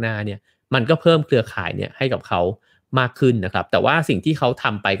พยักหน้าเนี่ยมันก็เพิ่มเครือข่ายเนี่ยให้กับเขามากขึ้นนะครับแต่ว่าสิ่งที่เขาท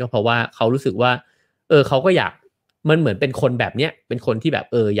ำไปก็เพราะว่าเขารู้สึกว่าเขาก็อยากมันเหมือนเป็นคนแบบเนี้ยเป็นคนที่แบบ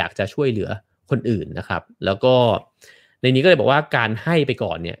อยากจะช่วยเหลือคนอื่นนะครับแล้วก็ในนี้ก็เลยบอกว่าการให้ไป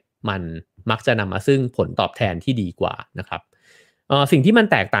ก่อนเนี่ยมันมักจะนำมาซึ่งผลตอบแทนที่ดีกว่านะครับสิ่งที่มัน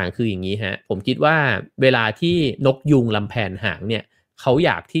แตกต่างคืออย่างนี้ฮะผมคิดว่าเวลาที่นกยุงลำแผนหางเนี่ยเขาอ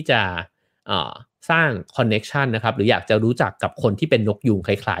ยากที่จะสร้างคอนเน็กชันนะครับหรืออยากจะรู้จักกับคนที่เป็นนกยุงค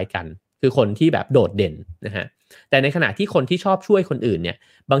ล้ายๆกันคือคนที่แบบโดดเด่นนะฮะแต่ในขณะที่คนที่ชอบช่วยคนอื่นเนี่ย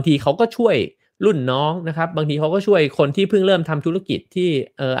บางทีเขาก็ช่วยรุ่นน้องนะครับบางทีเขาก็ช่วยคนที่เพิ่งเริ่มทำธุรกิจที่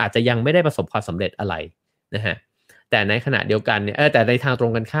อาจจะยังไม่ได้ประสบความสำเร็จอะไรนะฮะแต่ในขณะเดียวกันเนี่ยแต่ในทางตร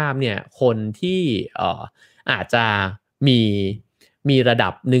งกันข้ามเนี่ยคนที่อาจจะมีมีระดั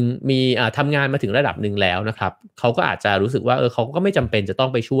บหนึ่งมีทำงานมาถึงระดับหนึ่งแล้วนะครับเขาก็อาจจะรู้สึกว่าเขาก็ไม่จำเป็นจะต้อ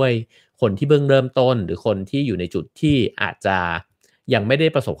งไปช่วยคนที่เพิ่งเริ่มต้นหรือคนที่อยู่ในจุดที่อาจจะยังไม่ได้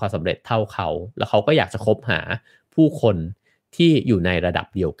ประสบความสำเร็จเท่าเขาแล้วเขาก็อยากจะคบหาผู้คนที่อยู่ในระดับ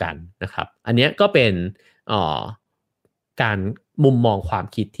เดียวกันนะครับอันนี้ก็เป็นการมุมมองความ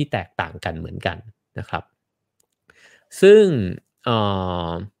คิดที่แตกต่างกันเหมือนกันนะครับซึ่งเอ่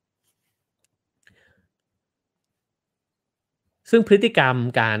อ ซึ่งพฤติกรรม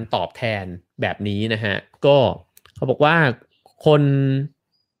การตอบแทนแบบนี้นะฮะก็เขาบอกว่าคน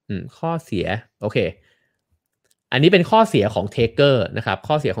ข้อเสียโอเคอันนี้เป็นข้อเสียของเทคเกอร์นะครับ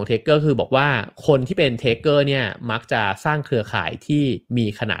ข้อเสียของเทคเกอร์คือบอกว่าคนที่เป็นเทคเกอร์เนี่ยมักจะสร้างเครือข่ายที่มี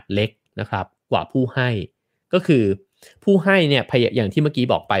ขนาดเล็กนะครับกว่าผู้ให้ก็คือผู้ให้เนี่ยอย่างที่เมื่อกี้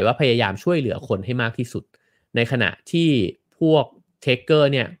บอกไปว่าพยายามช่วยเหลือคนให้มากที่สุดในขณะที่พวกเทคเกอร์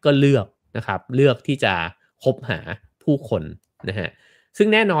เนี่ยก็เลือกนะครับเลือกที่จะคบหาผู้คนนะฮะซึ่ง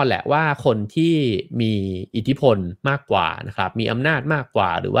แน่นอนแหละว่าคนที่มีอิทธิพลมากกว่านะครับมีอำนาจมากกว่า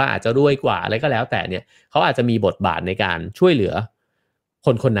หรือว่าอาจจะรวยกว่าอะไรก็แล้วแต่เนี่ยเขาอาจจะมีบทบาทในการช่วยเหลือค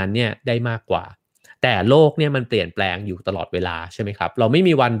นคนนั้นเนี่ยได้มากกว่าแต่โลกเนี่ยมันเปลี่ยนแปลงอยู่ตลอดเวลาใช่ไหมครับเราไม่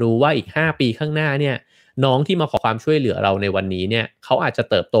มีวันรู้ว่าอีก5ปีข้างหน้าเนี่ยน้องที่มาขอความช่วยเหลือเราในวันนี้เนี่ยเขาอาจจะ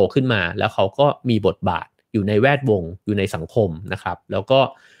เติบโตขึ้นมาแล้วเขาก็มีบทบาทอยู่ในแวดวงอยู่ในสังคมนะครับแล้วก็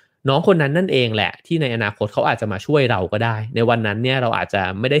น้องคนนั้นนั่นเองแหละที่ในอนาคตเขาอาจจะมาช่วยเราก็ได้ในวันนั้นเนี่ยเราอาจจะ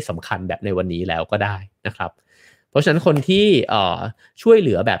ไม่ได้สำคัญแบบในวันนี้แล้วก็ได้นะครับเพราะฉะนั้นคนที่ช่วยเห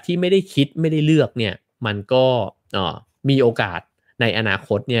ลือแบบที่ไม่ได้คิดไม่ได้เลือกเนี่ยมันก็มีโอกาสในอนาค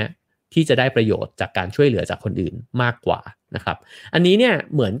ตเนี่ยที่จะได้ประโยชน์จากการช่วยเหลือจากคนอื่นมากกว่านะครับอันนี้เนี่ย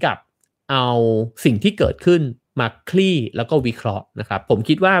เหมือนกับเอาสิ่งที่เกิดขึ้นมาคลี่แล้วก็วิเคราะห์นะครับผม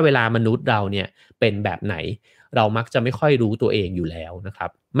คิดว่าเวลามนุษย์เราเนี่ยเป็นแบบไหนเรามักจะไม่ค่อยรู้ตัวเองอยู่แล้วนะครับ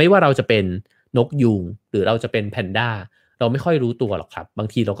ไม่ว่าเราจะเป็นนกยูงหรือเราจะเป็นแพนด้าเราไม่ค่อยรู้ตัวหรอกครับบาง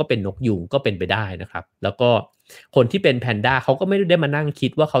ทีเราก็เป็นนกยูงก็เป็นไปได้นะครับแล้วก็คนที่เป็นแพนด้าเขาก็ไม่ได้มานั่งคิ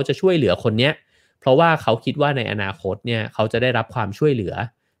ดว่าเขาจะช่วยเหลือคนเนี้ยเพราะว่าเขาคิดว่าในอนาคตเนี่ยเขาจะได้รับความช่วยเหลือ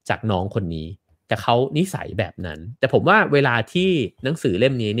จากน้องคนนี้แต่เขานิสัยแบบนั้นแต่ผมว่าเวลาที่หนังสือเล่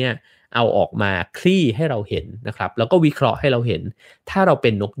มนี้เนี่ยเอาออกมาคลี่ให้เราเห็นนะครับแล้วก็วิเคราะห์ให้เราเห็นถ้าเราเป็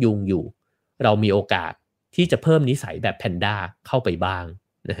นนกยูงอยู่เรามีโอกาสที่จะเพิ่มนิสัยแบบแพนด้าเข้าไปบ้าง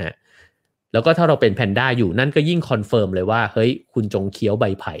นะฮะแล้วก็ถ้าเราเป็นแพนด้าอยู่นั่นก็ยิ่งคอนเฟิร์มเลยว่าเฮ้ยคุณจงเคี้ยวใบ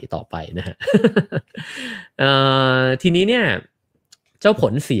ไผ่ต่อไปนะฮะ ทีนี้เนี่ยเจ้าผ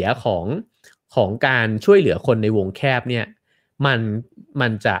ลเสียของการช่วยเหลือคนในวงแคบเนี่ยมันมั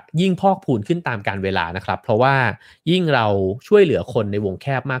นจะยิ่งพอกพูนขึ้นตามกาลเวลานะครับเพราะว่ายิ่งเราช่วยเหลือคนในวงแค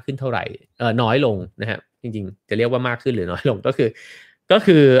บมากขึ้นเท่าไหร่น้อยลงนะฮะจริงๆจะเรียกว่ามากขึ้นหรือน้อยลงก็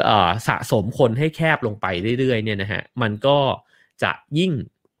คือสะสมคนให้แคบลงไปเรื่อยๆเนี่ยนะฮะมันก็จะยิ่ง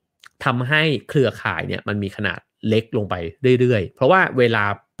ทำให้เครือข่ายเนี่ยมันมีขนาดเล็กลงไปเรื่อยๆเพราะว่าเวลา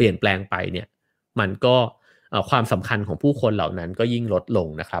เปลี่ยนแปลงไปเนี่ยมันก็ความสำคัญของผู้คนเหล่านั้นก็ยิ่งลดลง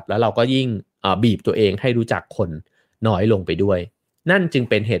นะครับแล้วเราก็ยิ่งบีบตัวเองให้รู้จักคนน้อยลงไปด้วยนั่นจึง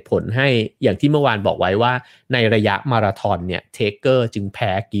เป็นเหตุผลให้อย่างที่เมื่อวานบอกไว้ว่าในระยะมาราธอนเนี่ยเทคเกอร์จึงแ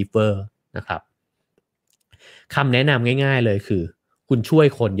พ้กีเฟอร์นะครับคำแนะนำง่ายๆเลยคือคุณช่วย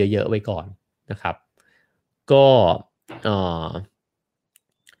คนเยอะๆไว้ก่อนนะครับก็เอ่อ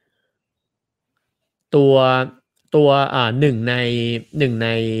ตัวหนึ่งใน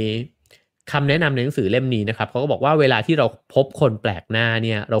คำแนะนำในหนังสือเล่มนี้นะครับเขาก็บอกว่าเวลาที่เราพบคนแปลกหน้าเ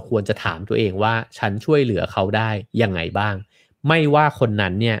นี่ยเราควรจะถามตัวเองว่าฉันช่วยเหลือเขาได้ยังไงบ้างไม่ว่าคน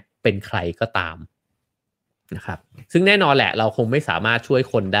นั้นเนี่ยเป็นใครก็ตามนะครับซึ่งแน่นอนแหละเราคงไม่สามารถช่วย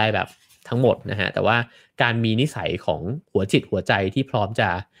คนได้แบบทั้งหมดนะฮะแต่ว่าการมีนิสัยของหัวจิตหัวใจที่พร้อมจะ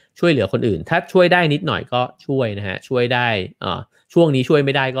ช่วยเหลือคนอื่นถ้าช่วยได้นิดหน่อยก็ช่วยนะฮะช่วยได้ช่วงนี้ช่วยไ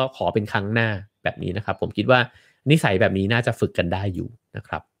ม่ได้ก็ขอเป็นครั้งหน้าแบบนี้นะครับผมคิดว่านิสัยแบบนี้น่าจะฝึกกันได้อยู่นะค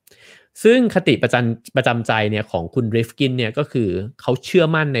รับซึ่งคติประจำใจเนี่ยของคุณริฟกินเนี่ยก็คือเขาเชื่อ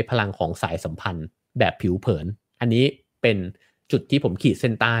มั่นในพลังของสายสัมพันธ์แบบผิวเผินอันนี้เป็นจุดที่ผมขีดเ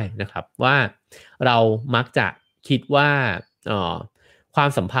ส้นใต้นะครับว่าเรามักจะคิดว่าความ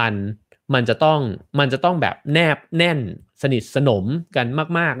สัมพันธ์มันจะต้องแบบแนบแน่นสนิทสนมกัน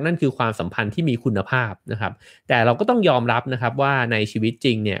มากๆนั่นคือความสัมพันธ์ที่มีคุณภาพนะครับแต่เราก็ต้องยอมรับนะครับว่าในชีวิตจ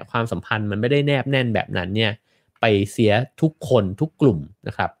ริงเนี่ยความสัมพันธ์มันไม่ได้แนบแน่นแบบนั้นเนี่ยไปเสียทุกคนทุกกลุ่มน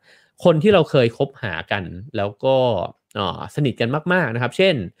ะครับคนที่เราเคยคบหากันแล้วก็สนิทกันมากๆนะครับเช่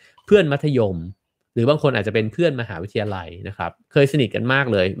นเพื่อนมัธยมหรือบางคนอาจจะเป็นเพื่อนมหาวิทยาลัยนะครับเคยสนิทกันมาก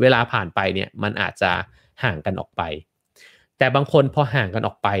เลยเวลาผ่านไปเนี่ยมันอาจจะห่างกันออกไปแต่บางคนพอห่างกันอ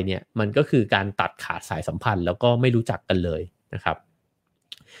อกไปเนี่ยมันก็คือการตัดขาดสายสัมพันธ์แล้วก็ไม่รู้จักกันเลยนะครับ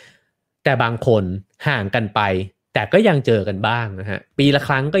แต่บางคนห่างกันไปแต่ก็ยังเจอกันบ้างนะฮะปีละค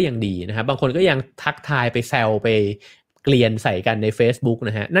รั้งก็ยังดีนะครับบางคนก็ยังทักทายไปแซวไปเกลียนใส่กันใน Facebook น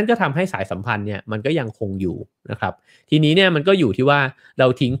ะฮะนั่นก็ทำให้สายสัมพันธ์เนี่ยมันก็ยังคงอยู่นะครับทีนี้เนี่ยมันก็อยู่ที่ว่าเรา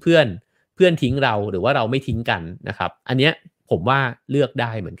ทิ้งเพื่อนทิ้งเราหรือว่าเราไม่ทิ้งกันนะครับอันเนี้ยผมว่าเลือกไ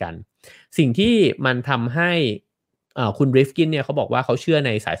ด้เหมือนกันสิ่งที่มันทำให้คุณริฟกินเนี่ยเขาบอกว่าเขาเชื่อใ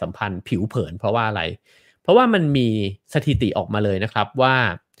นสายสัมพันธ์ผิวเผินเพราะว่าอะไรเพราะว่ามันมีสถิติออกมาเลยนะครับว่า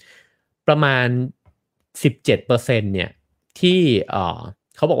ประมาณ 17%เนี่ยที่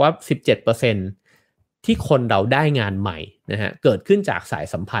เขาบอกว่า 17% ที่คนเราได้งานใหม่นะฮะเกิดขึ้นจากสาย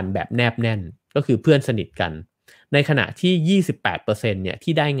สัมพันธ์แบบแนบแน่นก็คือเพื่อนสนิทกันในขณะที่ 28% เนี่ย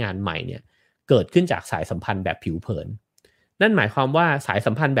ที่ได้งานใหม่เนี่ยเกิดขึ้นจากสายสัมพันธ์แบบผิวเผินนั่นหมายความว่าสาย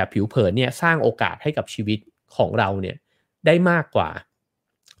สัมพันธ์แบบผิวเผินเนี่ยสร้างโอกาสให้กับชีวิตของเราเนี่ยได้มากกว่า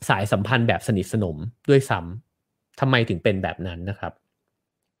สายสัมพันธ์แบบสนิทสนมด้วยซ้ำทำไมถึงเป็นแบบนั้นนะครับ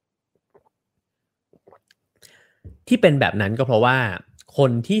ที่เป็นแบบนั้นก็เพราะว่าค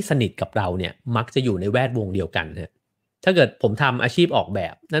นที่สนิทกับเราเนี่ยมักจะอยู่ในแวดวงเดียวกันนะถ้าเกิดผมทำอาชีพออกแบ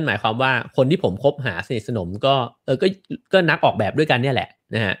บนั่นหมายความว่าคนที่ผมคบหาสนิทสนมก็นักออกแบบด้วยกันเนี่ยแหละ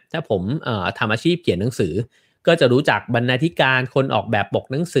นะฮะถ้าผมทำอาชีพเขียนหนังสือก็จะรู้จักบรรณาธิการคนออกแบบปก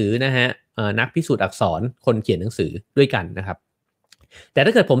หนังสือนะฮะนักพิสูจน์อักษรคนเขียนหนังสือด้วยกันนะครับแต่ถ้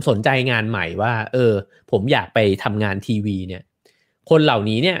าเกิดผมสนใจงานใหม่ว่าผมอยากไปทำงานทีวีเนี่ยคนเหล่า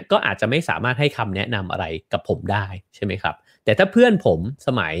นี้เนี่ยก็อาจจะไม่สามารถให้คำแนะนำอะไรกับผมได้ใช่ไหมครับแต่ถ้าเพื่อนผมส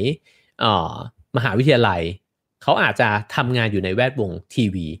มัยมหาวิทยาลัยเขาอาจจะทำงานอยู่ในแวดวงที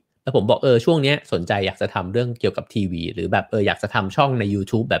วีแล้วผมบอกช่วงนี้สนใจอยากจะทำเรื่องเกี่ยวกับทีวีหรือแบบอยากจะทำช่องใน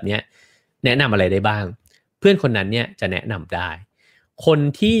YouTube แบบเนี้ยแนะนำอะไรได้บ้างเพื่อนคนนั้นเนี่ยจะแนะนำได้คน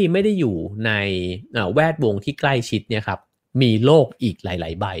ที่ไม่ได้อยู่ในแวดวงที่ใกล้ชิดเนี่ยครับมีโลกอีกหล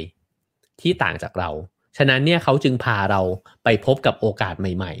ายๆใบที่ต่างจากเราฉะนั้นเนี่ยเขาจึงพาเราไปพบกับโอกาสใ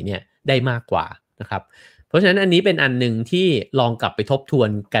หม่ๆเนี่ยได้มากกว่านะครับเพราะฉะนั้นอันนี้เป็นอันหนึ่งที่ลองกลับไปทบทวน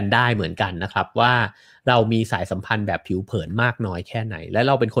กันได้เหมือนกันนะครับว่าเรามีสายสัมพันธ์แบบผิวเผินมากน้อยแค่ไหนและเ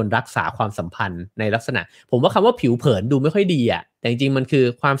ราเป็นคนรักษาความสัมพันธ์ในลักษณะผมว่าคำว่าผิวเผินดูไม่ค่อยดีอ่ะแต่จริงๆมันคือ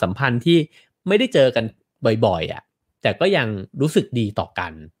ความสัมพันธ์ที่ไม่ได้เจอกันบ่อยๆอ่ะแต่ก็ยังรู้สึกดีต่อกั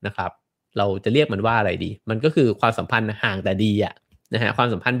นนะครับเราจะเรียกมันว่าอะไรดีมันก็คือความสัมพันธ์ห่างแต่ดีอ่ะนะฮะความ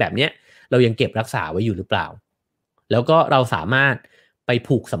สัมพันธ์แบบเนี้ยเรายังเก็บรักษาไว้อยู่หรือเปล่าแล้วก็เราสามารถไป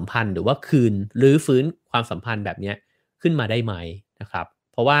ผูกสัมพันธ์หรือว่าคืนหรือฟื้นความสัมพันธ์แบบนี้ขึ้นมาได้ไหมนะครับ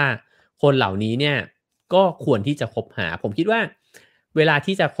เพราะว่าคนเหล่านี้เนี่ยก็ควรที่จะคบหาผมคิดว่าเวลา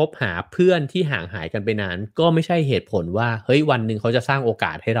ที่จะคบหาเพื่อนที่ห่างหายกันไปนานก็ไม่ใช่เหตุผลว่าเฮ้ยวันหนึ่งเขาจะสร้างโอก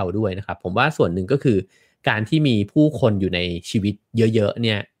าสให้เราด้วยนะครับผมว่าส่วนหนึ่งก็คือการที่มีผู้คนอยู่ในชีวิตเยอะๆเ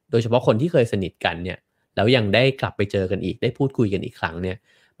นี่ยโดยเฉพาะคนที่เคยสนิทกันเนี่ยแล้วยังได้กลับไปเจอกันอีกได้พูดคุยกันอีกครั้งเนี่ย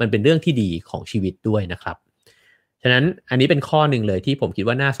มันเป็นเรื่องที่ดีของชีวิตด้วยนะครับฉะนั้นอันนี้เป็นข้อหนึ่งเลยที่ผมคิด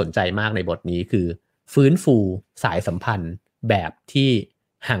ว่าน่าสนใจมากในบทนี้คือฟื้นฟูสายสัมพันธ์แบบที่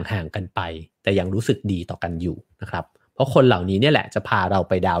ห่างๆกันไปแต่ยังรู้สึกดีต่อกันอยู่นะครับเพราะคนเหล่านี้เนี่ยแหละจะพาเรา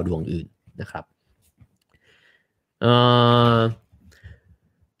ไปดาวดวงอื่นนะครับ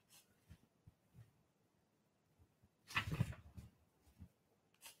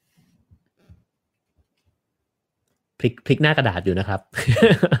พลิกหน้ากระดาษอยู่นะครับ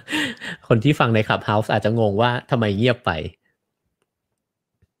คนที่ฟังใน Clubhouse อาจจะงงว่าทำไมเงียบไป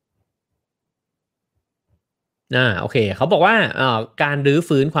โอเคเขาบอกว่าการรื้อ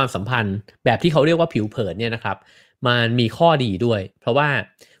ฟื้นความสัมพันธ์แบบที่เขาเรียกว่าผิวเผินเนี่ยนะครับมันมีข้อดีด้วยเพราะว่า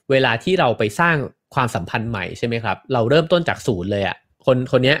เวลาที่เราไปสร้างความสัมพันธ์ใหม่ใช่ไหมครับเราเริ่มต้นจากศูนย์เลยอ่ะ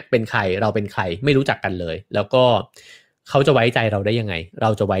คนนี้เป็นใครเราเป็นใครไม่รู้จักกันเลยแล้วก็เขาจะไว้ใจเราได้ยังไงเรา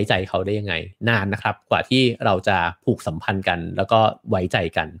จะไว้ใจเขาได้ยังไงนานนะครับกว่าที่เราจะผูกสัมพันธ์กันแล้วก็ไว้ใจ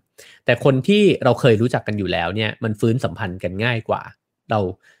กันแต่คนที่เราเคยรู้จักกันอยู่แล้วเนี่ยมันฟื้นสัมพันธ์กันง่ายกว่าเรา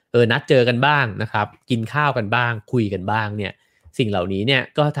นัดเจอกันบ้างนะครับกินข้าวกันบ้างคุยกันบ้างเนี่ยสิ่งเหล่านี้เนี่ย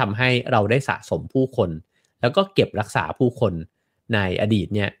ก็ทำให้เราได้สะสมผู้คนแล้วก็เก็บรักษาผู้คนในอดีต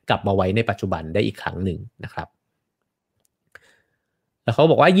เนี่ยกลับมาไว้ในปัจจุบันได้อีกครั้งหนึ่งนะครับแล้วเขา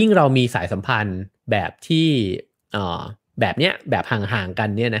บอกว่ายิ่งเรามีสายสัมพันธ์แบบที่แบบเนี้ยแบบห่างๆกัน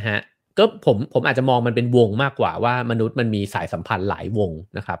เนี่ยนะฮะก็ผมอาจจะมองมันเป็นวงมากกว่าว่ามนุษย์มันมีสายสัมพันธ์หลายวง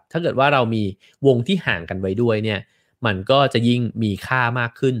นะครับถ้าเกิดว่าเรามีวงที่ห่างกันไว้ด้วยเนี่ยมันก็จะยิ่งมีค่ามา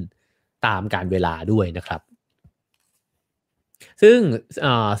กขึ้นตามกาลเวลาด้วยนะครับซึ่ง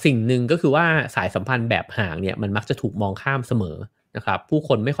สิ่งหนึ่งก็คือว่าสายสัมพันธ์แบบห่างเนี่ยมันมักจะถูกมองข้ามเสมอนะครับผู้ค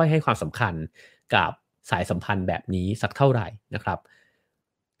นไม่ค่อยให้ความสำคัญกับสายสัมพันธ์แบบนี้สักเท่าไหร่นะครับ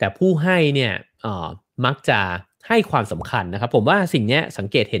แต่ผู้ให้เนี่ยมักจะให้ความสำคัญนะครับผมว่าสิ่งนี้สัง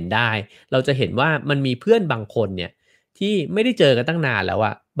เกตเห็นได้เราจะเห็นว่ามันมีเพื่อนบางคนเนี่ยที่ไม่ได้เจอกันตั้งนานแล้วอ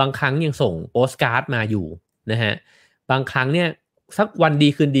ะบางครั้งยังส่งโปสการ์ดมาอยู่นะฮะบางครั้งเนี่ยสักวันดี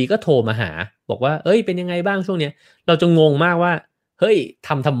คืนดีก็โทรมาหาบอกว่าเอ้ยเป็นยังไงบ้างช่วงเนี้ยเราจะงงมากว่าเฮ้ย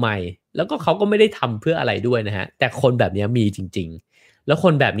ทำไมแล้วก็เขาก็ไม่ได้ทำเพื่ออะไรด้วยนะฮะแต่คนแบบนี้มีจริงๆแล้วค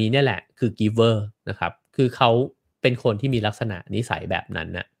นแบบนี้เนี่ยแหละคือ giver นะครับคือเขาเป็นคนที่มีลักษณะนิสัยแบบนั้น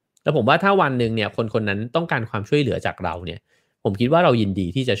นะแล้วผมว่าถ้าวันหนึ่งเนี่ยคนนั้นต้องการความช่วยเหลือจากเราเนี่ยผมคิดว่าเรายินดี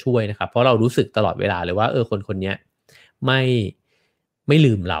ที่จะช่วยนะครับเพราะเรารู้สึกตลอดเวลาเลยว่าคนนี้ไม่ไม่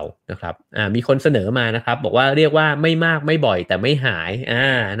ลืมเรานะครับมีคนเสนอมานะครับบอกว่าเรียกว่าไม่มากไม่บ่อยแต่ไม่หาย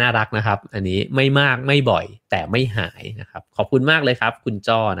น่ารักนะครับอันนี้ไม่มากไม่บ่อยแต่ไม่หายนะครับขอบคุณมากเลยครับคุณ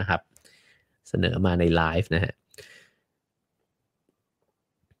จ้อนะครับเสนอมาในไลฟ์นะฮะ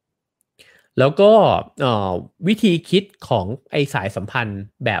แล้วก็วิธีคิดของไอสายสัมพันธ์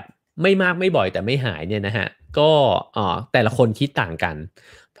แบบไม่มากไม่บ่อยแต่ไม่หายเนี่ยนะฮะก็แต่ละคนคิดต่างกัน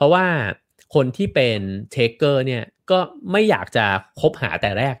เพราะว่าคนที่เป็นเทคเกอร์เนี่ยก็ไม่อยากจะคบหาแต่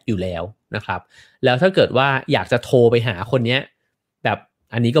แรกอยู่แล้วนะครับแล้วถ้าเกิดว่าอยากจะโทรไปหาคนเนี้ยแบบ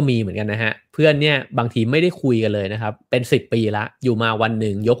อันนี้ก็มีเหมือนกันนะฮะเพื่อนเนี่ยบางทีไม่ได้คุยกันเลยนะครับเป็น10 ปีละอยู่มาวันห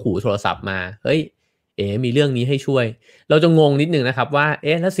นึ่งยกหูโทรศัพท์มาเฮ้ยมีเรื่องนี้ให้ช่วย เราจะงงนิดนึงนะครับว่า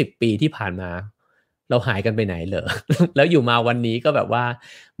แล้ว10 ปีที่ผ่านมาเราหายกันไปไหนเหรอ แล้วอยู่มาวันนี้ก็แบบว่า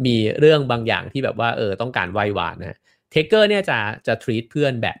มีเรื่องบางอย่างที่แบบว่าต้องการไหว้วานนะเทคเกอร์เนี่ยจะ treat เพื่อ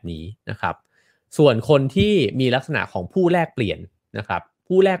นแบบนี้นะครับส่วนคนที่มีลักษณะของผู้แลกเปลี่ยนนะครับ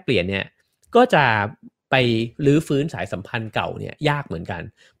ผู้แลกเปลี่ยนเนี่ยก็จะไปรื้อฟื้นสายสัมพันธ์เก่าเนี่ยยากเหมือนกัน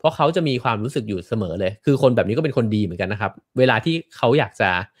เพราะเขาจะมีความรู้สึกอยู่เสมอเลยคือคนแบบนี้ก็เป็นคนดีเหมือนกันนะครับเวลาที่เขาอยากจะ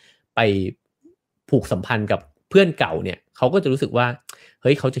ไปผูกสัมพันธ์กับเพื่อนเก่าเนี่ยเขาก็จะรู้สึกว่าเ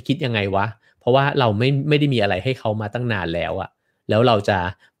ฮ้ยเขาจะคิดยังไงวะเพราะว่าเราไม่ได้มีอะไรให้เขามาตั้งนานแล้วอะแล้วเราจะ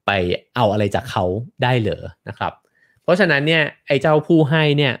ไปเอาอะไรจากเขาได้เหรอนะครับเพราะฉะนั้นเนี่ยไอ้เจ้าผู้ให้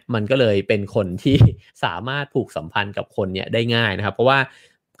เนี่ยมันก็เลยเป็นคนที่สามารถผูกสัมพันธ์กับคนเนี่ยได้ง่ายนะครับเพราะว่า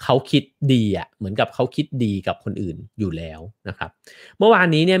เขาคิดดีอ่ะเหมือนกับเขาคิดดีกับคนอื่นอยู่แล้วนะครับเมื่อวาน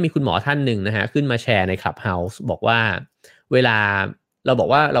นี้เนี่ยมีคุณหมอท่านหนึ่งนะฮะขึ้นมาแชร์ใน Clubhouse บอกว่าเวลาเราบอก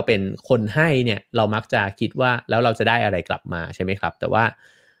ว่าเราเป็นคนให้เนี่ยเรามักจะคิดว่าแล้วเราจะได้อะไรกลับมาใช่ไหมครับแต่ว่า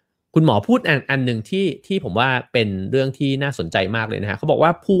คุณหมอพูดอันหนึ่งที่ผมว่าเป็นเรื่องที่น่าสนใจมากเลยนะฮะเขาบอกว่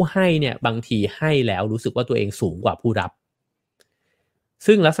าผู้ให้เนี่ยบางทีให้แล้วรู้สึกว่าตัวเองสูงกว่าผู้รับ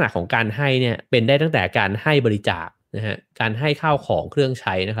ซึ่งลักษณะของการให้เนี่ยเป็นได้ตั้งแต่การให้บริจาคนะฮะการให้ข้าวของเครื่องใ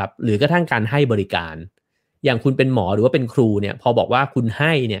ช้นะครับหรือกระทั่งการให้บริการอย่างคุณเป็นหมอหรือว่าเป็นครูเนี่ยพอบอกว่าคุณใ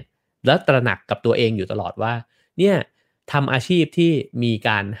ห้เนี่ยแล้วตระหนักกับตัวเองอยู่ตลอดว่าเนี่ยทำอาชีพที่มีก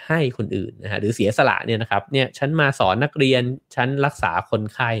ารให้คนอื่นนะฮะหรือเสียสละเนี่ยนะครับเนี่ยฉันมาสอนนักเรียนฉันรักษาคน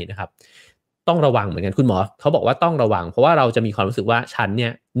ไข้นะครับต้องระวังเหมือนกันคุณหมอเขาบอกว่าต้องระวังเพราะว่าเราจะมีความรู้สึกว่าฉันเนี่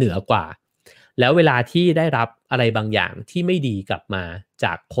ยเหนือกว่าแล้วเวลาที่ได้รับอะไรบางอย่างที่ไม่ดีกลับมาจ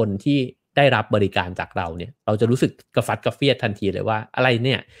ากคนที่ได้รับบริการจากเราเนี่ยเราจะรู้สึกกระฟัดกระเฟียดทันทีเลยว่าอะไรเ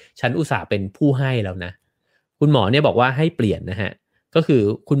นี่ยฉันอุตส่าห์เป็นผู้ให้แล้วนะคุณหมอเนี่ยบอกว่าให้เปลี่ยนนะฮะก็คือ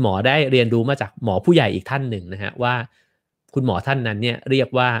คุณหมอได้เรียนรู้มาจากหมอผู้ใหญ่อีกท่านหนึ่งนะฮะว่าคุณหมอท่านนั้นเนี่ยเรียก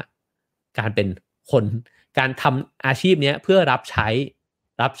ว่าการเป็นคนการทำอาชีพนี้เพื่อรับใ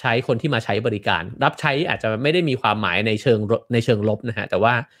ช้คนที่มาใช้บริการรับใช้อาจจะไม่ได้มีความหมายในเชิงลบนะฮะแต่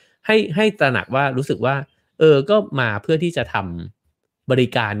ว่าให้ตระหนักว่ารู้สึกว่าก็มาเพื่อที่จะทำบริ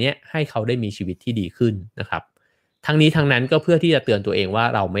การเนี้ยให้เขาได้มีชีวิตที่ดีขึ้นนะครับทั้งนี้ทั้งนั้นก็เพื่อที่จะเตือนตัวเองว่า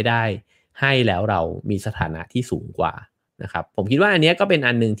เราไม่ได้ให้แล้วเรามีสถานะที่สูงกว่านะครับผมคิดว่าอันนี้ก็เป็น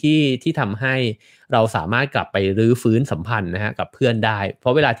อันนึงที่ทำให้เราสามารถกลับไปรื้อฟื้นสัมพันธ์นะฮะกับเพื่อนได้เพรา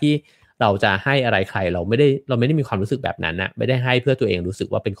ะเวลาที่ เราจะให้อะไรใครเราไม่ได้มีความรู้สึกแบบนั้นนะไม่ได้ให้เพื่อตัวเองรู้สึก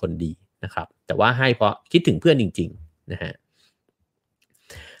ว่าเป็นคนดีนะครับแต่ว่าให้เพราะคิดถึงเพื่อนจริงๆนะฮะ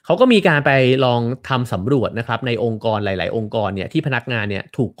เขาก็มีการไปลองทำสำรวจนะครับในองค์กรหลายๆองค์กรเนี่ยที่พนักงานเนี่ย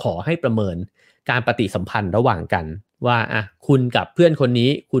ถูกขอให้ประเมินการปฏิสัมพันธ์ระหว่างกันว่าคุณกับเพื่อนคนนี้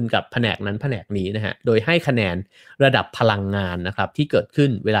คุณกับแผนกนั้นแผนกนี้นะฮะโดยให้คะแนนระดับพลังงานนะครับที่เกิดขึ้น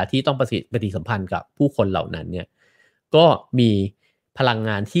เวลาที่ต้องปฏิสัมพันธ์กับผู้คนเหล่านั้นเนี่ยก็มีพลังง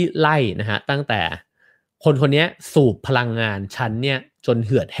านที่ไล่นะฮะตั้งแต่คนนี้สูบพลังงานชั้นเนี่ยจนเ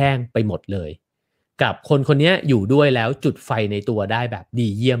หือดแห้งไปหมดเลยกับคนนี้อยู่ด้วยแล้วจุดไฟในตัวได้แบบดี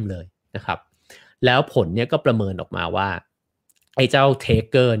เยี่ยมเลยนะครับแล้วผลเนี่ยก็ประเมินออกมาว่าไอ้เจ้าเทค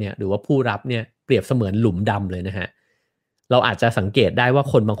เกอร์เนี่ยหรือว่าผู้รับเนี่ยเปรียบเสมือนหลุมดำเลยนะฮะเราอาจจะสังเกตได้ว่า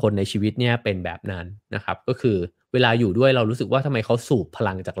คนบางคนในชีวิตเนี่ยเป็นแบบนั้นนะครับก็คือเวลาอยู่ด้วยเรารู้สึกว่าทำไมเขาสูบพ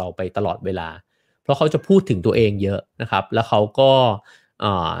ลังจากเราไปตลอดเวลาเพราะเขาจะพูดถึงตัวเองเยอะนะครับแล้วเขาก็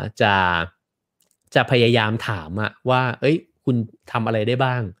จะพยายามถามว่าเอ้ยคุณทำอะไรได้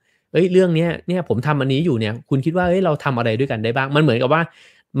บ้างเอ้ยเรื่องนี้เนี่ยผมทำอันนี้อยู่เนี่ยคุณคิดว่าเอ้ยเราทำอะไรด้วยกันได้บ้างมันเหมือนกับว่า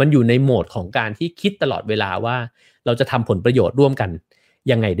มันอยู่ในโหมดของการที่คิดตลอดเวลาว่าเราจะทำผลประโยชน์ร่วมกัน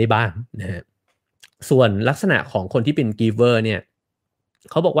ยังไงได้บ้างนะฮะส่วนลักษณะของคนที่เป็น giver เนี่ย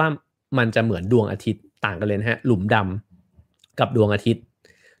เขาบอกว่ามันจะเหมือนดวงอาทิตย์ต่างกันเลยนะฮะหลุมดำกับดวงอาทิตย์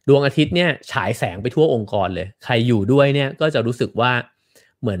เนี่ยฉายแสงไปทั่วองค์กรเลยใครอยู่ด้วยเนี่ยก็จะรู้สึกว่า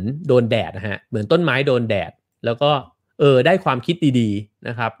เหมือนโดนแดดนะฮะเหมือนต้นไม้โดนแดดแล้วก็ได้ความคิดดีๆน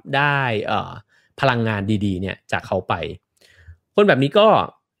ะครับได้พลังงานดีๆเนี่ยจากเขาไปคนแบบนี้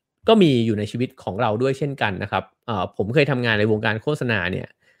ก็มีอยู่ในชีวิตของเราด้วยเช่นกันนะครับผมเคยทำงานในวงการโฆษณาเนี่ย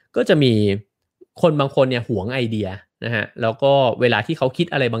ก็จะมีคนบางคนเนี่ยหวงไอเดียนะฮะแล้วก็เวลาที่เขาคิด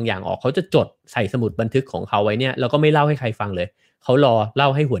อะไรบางอย่างออกเขาจะจดใส่สมุดบันทึกของเขาไว้เนี่ยแล้วก็ไม่เล่าให้ใครฟังเลยเขารอเล่า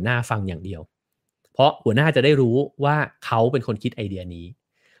ให้หัวหน้าฟังอย่างเดียวเพราะหัวหน้าจะได้รู้ว่าเขาเป็นคนคิดไอเดียนี้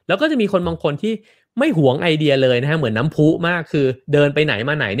แล้วก็จะมีคนบางคนที่ไม่หวงไอเดียเลยนะฮะเหมือนน้ำพุมากคือเดินไปไหน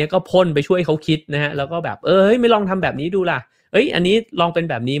มาไหนเนี่ยก็พ่นไปช่วยเขาคิดนะฮะแล้วก็แบบไม่ลองทำแบบนี้ดูล่ะอันนี้ลองเป็น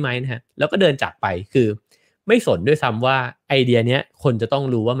แบบนี้ไหมนะฮะแล้วก็เดินจากไปคือไม่สนด้วยซ้ำว่าไอเดียเนี้ยคนจะต้อง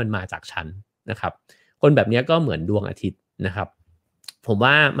รู้ว่ามันมาจากฉันนะครับคนแบบนี้ก็เหมือนดวงอาทิตย์นะครับผม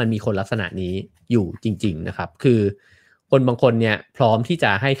ว่ามันมีคนลักษณะนี้อยู่จริงๆนะครับคือคนบางคนเนี่ยพร้อมที่จ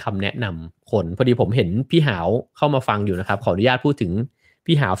ะให้คำแนะนำคนพอดีผมเห็นพี่หาวเข้ามาฟังอยู่นะครับขออนุญาตพูดถึง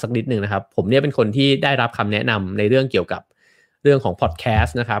พี่หาวสักนิดนึงนะครับผมเนี่ยเป็นคนที่ได้รับคำแนะนำในเรื่องเกี่ยวกับเรื่องของพอดแคส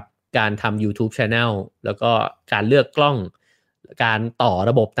ต์นะครับการทำ YouTube Channel แล้วก็การเลือกกล้องการต่อ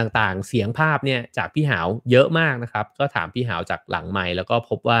ระบบต่างๆเสียงภาพเนี่ยจากพี่หาวเยอะมากนะครับก็ถามพี่หาวจากหลังไมค์แล้วก็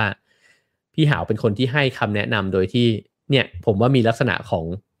พบว่าพี่หาวเป็นคนที่ให้คำแนะนำโดยที่เนี่ยผมว่ามีลักษณะของ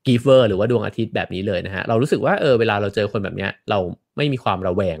giver หรือว่าดวงอาทิตย์แบบนี้เลยนะฮะเรารู้สึกว่าเวลาเราเจอคนแบบเนี้ยเราไม่มีความร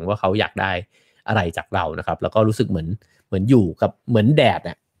ะแวงว่าเขาอยากได้อะไรจากเรานะครับแล้วก็รู้สึกเหมือนอยู่กับเหมือนแดด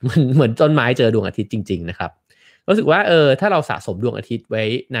อ่ะเหมือนต้นไม้เจอดวงอาทิตย์จริงๆนะครับรู้สึกว่าถ้าเราสะสมดวงอาทิตย์ไว้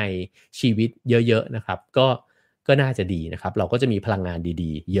ในชีวิตเยอะๆนะครับก็น่าจะดีนะครับเราก็จะมีพลังงาน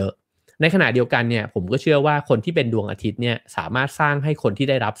ดีๆเยอะในขณะเดียวกันเนี่ยผมก็เชื่อว่าคนที่เป็นดวงอาทิตย์เนี่ยสามารถสร้างให้คนที่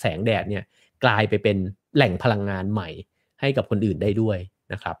ได้รับแสงแดดเนี่ยกลายไปเป็นแหล่งพลังงานใหม่ให้กับคนอื่นได้ด้วย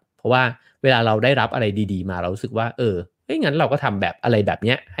นะครับเพราะว่าเวลาเราได้รับอะไรดีๆมาเรารู้สึกว่างั้นเราก็ทำแบบอะไรแบบเ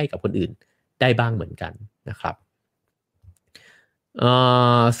นี้ยให้กับคนอื่นได้บ้างเหมือนกันนะครับ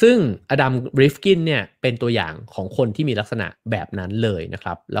ซึ่งอดัมบริฟกินเนี่ยเป็นตัวอย่างของคนที่มีลักษณะแบบนั้นเลยนะค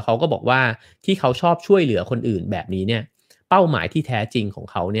รับแล้วเขาก็บอกว่าที่เขาชอบช่วยเหลือคนอื่นแบบนี้เนี่ยเป้าหมายที่แท้จริงของ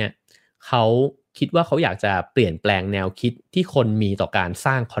เขาเนี่ยเขาคิดว่าเขาอยากจะเปลี่ยนแปลงแนวคิดที่คนมีต่อการส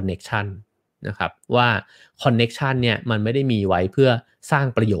ร้างคอนเน็กชันนะครับว่าคอนเน็กชันเนี่ยมันไม่ได้มีไว้เพื่อสร้าง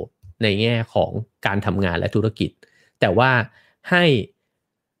ประโยชน์ในแง่ของการทำงานและธุรกิจแต่ว่าใ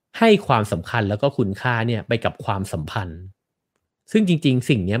ห้ความสำคัญแล้วก็คุณค่าเนี่ยไปกับความสัมพันธ์ซึ่งจริงๆ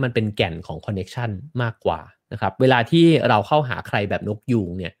สิ่งนี้มันเป็นแก่นของคอนเน็กชันมากกว่านะครับเวลาที่เราเข้าหาใครแบบนกยูง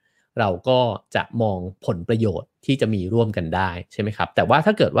เนี่ยเราก็จะมองผลประโยชน์ที่จะมีร่วมกันได้ใช่ไหมครับแต่ว่าถ้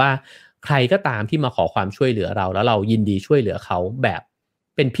าเกิดว่าใครก็ตามที่มาขอความช่วยเหลือเราแล้วเรายินดีช่วยเหลือเขาแบบ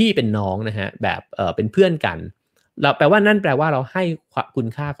เป็นพี่เป็นน้องนะฮะแบบเป็นเพื่อนกันเราแปลว่าเราให้คุณ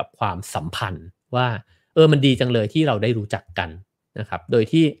ค่ากับความสัมพันธ์ว่ามันดีจังเลยที่เราได้รู้จักกันนะครับโดย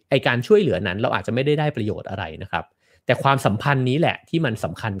ที่ไอการช่วยเหลือนั้นเราอาจจะไม่ได้ประโยชน์อะไรนะครับแต่ความสัมพันธ์นี้แหละที่มันส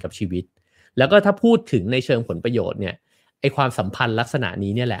ำคัญกับชีวิตแล้วก็ถ้าพูดถึงในเชิงผลประโยชน์เนี่ยไอความสัมพันธ์ลักษณะ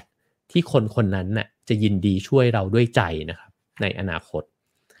นี้เนี่ยแหละที่คนนั้นน่ะจะยินดีช่วยเราด้วยใจนะครับในอนาคต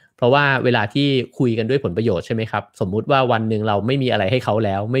เพราะว่าเวลาที่คุยกันด้วยผลประโยชน์ใช่ไหมครับสมมุติว่าวันหนึ่งเราไม่มีอะไรให้เขาแ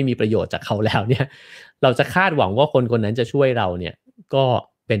ล้วไม่มีประโยชน์จากเขาแล้วเนี่ยเราจะคาดหวังว่าคนนั้นจะช่วยเราเนี่ยก็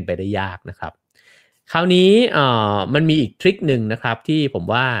เป็นไปได้ยากนะครับคราวนี้มันมีอีกทริคหนึ่งนะครับที่ผม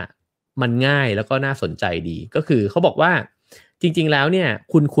ว่ามันง่ายแล้วก็น่าสนใจดีก็คือเขาบอกว่า จริงๆแล้วเนี่ย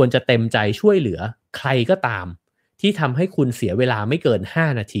คุณควรจะเต็มใจช่วยเหลือใครก็ตามที่ทำให้คุณเสียเวลาไม่เกิน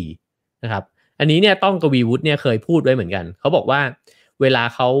5นาทีนะครับอันนี้เนี่ยต้องกวีวุฒิเนี่ยเคยพูดไว้เหมือนกันเขาบอกว่าเวลา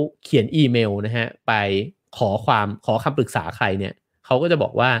เขาเขียนอีเมลนะฮะไปขอคำปรึกษาใครเนี่ยเขาก็จะบอ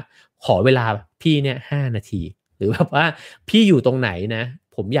กว่าขอเวลาพี่เนี่ย5นาทีหรือแบบว่าพี่อยู่ตรงไหนนะ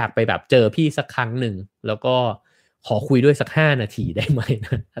ผมอยากไปแบบเจอพี่สักครั้งหนึ่งแล้วก็ขอคุยด้วยสัก5นาทีได้ไหมน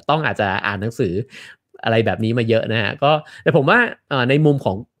ะต้องอาจจะอ่านหนังสืออะไรแบบนี้มาเยอะนะฮะก็แต่ผมว่าในมุมข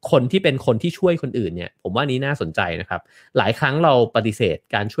องคนที่เป็นคนที่ช่วยคนอื่นเนี่ยผมว่านี้น่าสนใจนะครับหลายครั้งเราปฏิเสธ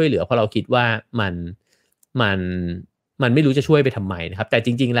การช่วยเหลือเพราะเราคิดว่ามันมันไม่รู้จะช่วยไปทำไมนะครับแต่จ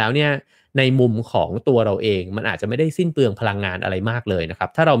ริงๆแล้วเนี่ยในมุมของตัวเราเองมันอาจจะไม่ได้สิ้นเปลืองพลังงานอะไรมากเลยนะครับ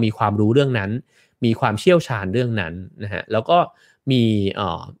ถ้าเรามีความรู้เรื่องนั้นมีความเชี่ยวชาญเรื่องนั้นนะฮะแล้วก็มี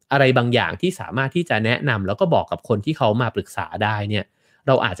อะไรบางอย่างที่สามารถที่จะแนะนำแล้วก็บอกกับคนที่เขามาปรึกษาได้เนี่ยเ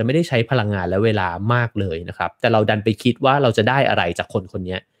ราอาจจะไม่ได้ใช้พลังงานและเวลามากเลยนะครับแต่เราดันไปคิดว่าเราจะได้อะไรจากคนคน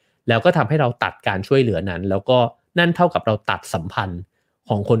นี้แล้วก็ทำให้เราตัดการช่วยเหลือนั้นแล้วก็นั่นเท่ากับเราตัดสัมพันธ์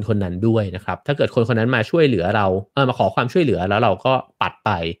ของคนคนนั้นด้วยนะครับถ้าเกิดคนคนนั้นมาช่วยเหลือเรามาขอความช่วยเหลือแล้วเราก็ปัดไป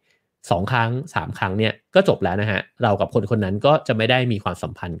2ครั้ง3ครั้งเนี่ยก็จบแล้วนะฮะเรากับคนคนนั้นก็จะไม่ได้มีความสั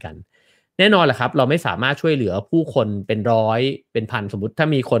มพันธ์กันแน่นอนแหละครับเราไม่สามารถช่วยเหลือผู้คนเป็นร้อยเป็นพันสมมุติถ้า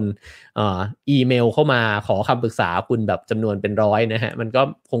มีคนอีเมลเข้ามาขอคำปรึกษาคุณแบบจำนวนเป็นร้อยนะฮะมันก็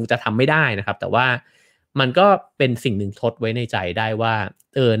คงจะทำไม่ได้นะครับแต่ว่ามันก็เป็นสิ่งหนึ่งทดไว้ในใจได้ว่า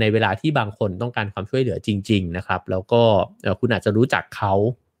ในเวลาที่บางคนต้องการความช่วยเหลือจริงๆนะครับแล้วก็คุณอาจจะรู้จักเขา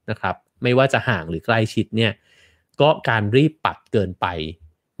นะครับไม่ว่าจะห่างหรือใกล้ชิดเนี่ยก็การรีบปัดเกินไป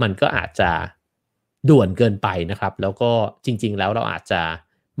มันก็อาจจะด่วนเกินไปนะครับแล้วก็จริงๆแล้วเราอาจจะ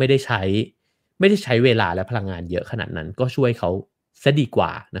ไม่ได้ใช้เวลาและพลังงานเยอะขนาดนั้นก็ช่วยเขาซะดีกว่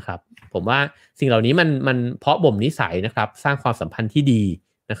านะครับผมว่าสิ่งเหล่านี้มันเพาะบ่มนิสัยนะครับสร้างความสัมพันธ์ที่ดี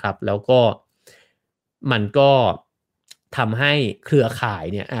นะครับแล้วก็มันก็ทำให้เครือข่าย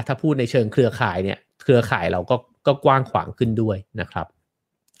เนี่ยถ้าพูดในเชิงเครือข่ายเนี่ยเครือข่ายเราก็กว้างขวางขึ้นด้วยนะครับ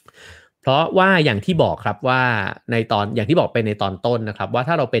เพราะว่าอย่างที่บอกครับว่าอย่างที่บอกไปในตอนต้นนะครับว่า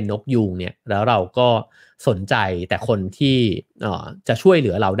ถ้าเราเป็นนกยูงเนี่ยแล้วเราก็สนใจแต่คนที่จะช่วยเห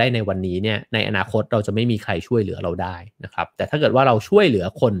ลือเราได้ในวันนี้เนี่ยในอนาคตเราจะไม่มีใครช่วยเหลือเราได้นะครับแต่ถ้าเกิดว่าเราช่วยเหลือ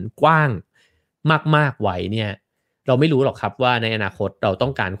คนกว้างมากๆไว้เนี่ยเราไม่รู้หรอกครับว่าในอนาคตเราต้อ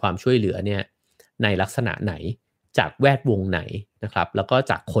งการความช่วยเหลือเนี่ยในลักษณะไหนจากแวดวงไหนนะครับแล้วก็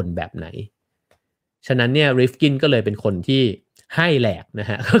จากคนแบบไหนฉะนั้นเนี่ยริฟกินก็เลยเป็นคนที่ให้แหลกนะ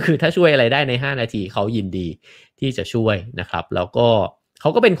ฮะก็คือถ้าช่วยอะไรได้ใน5นาทีเขายินดีที่จะช่วยนะครับแล้วก็เขา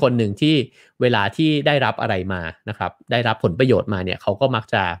ก็เป็นคนหนึ่งที่เวลาที่ได้รับอะไรมานะครับได้รับผลประโยชน์มาเนี่ยเขาก็มัก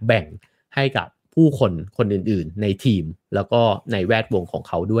จะแบ่งให้กับผู้คนอื่นๆในทีมแล้วก็ในแวดวงของ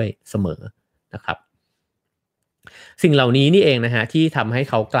เขาด้วยเสมอนะครับสิ่งเหล่านี้นี่เองนะฮะที่ทำให้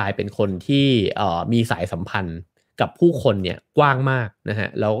เขากลายเป็นคนที่มีสายสัมพันธ์กับผู้คนเนี่ยกว้างมากนะฮะ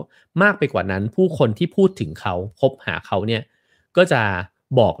แล้วมากไปกว่านั้นผู้คนที่พูดถึงเขาคบหาเขาเนี่ยก็จะ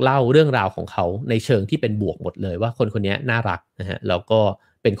บอกเล่าเรื่องราวของเขาในเชิงที่เป็นบวกหมดเลยว่าคนคนนี้น่ารักนะฮะแล้วก็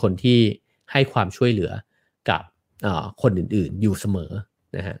เป็นคนที่ให้ความช่วยเหลือกับคนอื่นๆอยู่เสมอ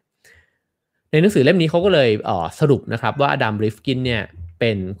นะฮะในหนังสือเล่มนี้เขาก็เลยสรุปนะครับว่าอดัม ริฟกินเนี่ยเ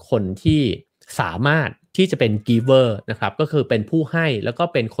ป็นคนที่สามารถที่จะเป็น giver นะครับก็คือเป็นผู้ให้แล้วก็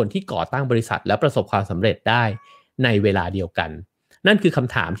เป็นคนที่ก่อตั้งบริษัทและประสบความสำเร็จได้ในเวลาเดียวกันนั่นคือค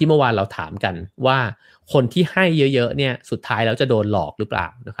ำถามที่เมื่อวานเราถามกันว่าคนที่ให้เยอะๆเนี่ยสุดท้ายแล้วจะโดนหลอกหรือเปล่า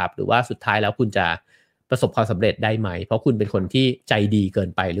นะครับหรือว่าสุดท้ายแล้วคุณจะประสบความสำเร็จได้ไหมเพราะคุณเป็นคนที่ใจดีเกิน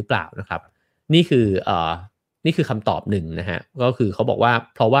ไปหรือเปล่านะครับนี่คือคำตอบหนึ่งนะฮะก็คือเขาบอกว่า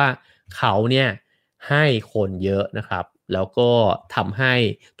เพราะว่าเขาเนี่ยให้คนเยอะนะครับแล้วก็ทำให้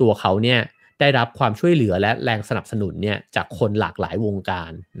ตัวเขาเนี่ยได้รับความช่วยเหลือและแรงสนับสนุนเนี่ยจากคนหลากหลายวงกา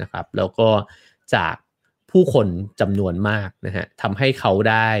รนะครับแล้วก็จากผู้คนจำนวนมากนะฮะทำให้เขา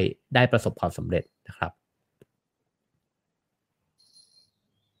ได้ประสบความสำเร็จนะครับ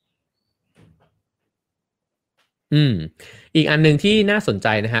อีกอันหนึ่งที่น่าสนใจ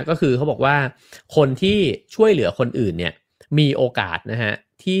นะฮะก็คือเขาบอกว่าคนที่ช่วยเหลือคนอื่นเนี่ยมีโอกาสนะฮะ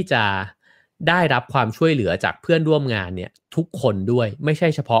ที่จะได้รับความช่วยเหลือจากเพื่อนร่วมงานเนี่ยทุกคนด้วยไม่ใช่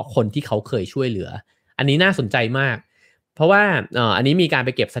เฉพาะคนที่เขาเคยช่วยเหลืออันนี้น่าสนใจมากเพราะว่าอันนี้มีการไป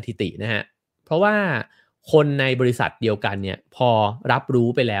เก็บสถิตินะฮะเพราะว่าคนในบริษัทเดียวกันเนี่ยพอรับรู้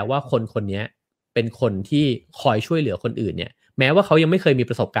ไปแล้วว่าคนคนนี้เป็นคนที่คอยช่วยเหลือคนอื่นเนี่ยแม้ว่าเขายังไม่เคยมี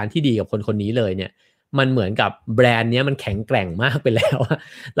ประสบการณ์ที่ดีกับคนคนนี้เลยเนี่ยมันเหมือนกับแบรนด์นี้มันแข็งแกร่งมากไปแล้ว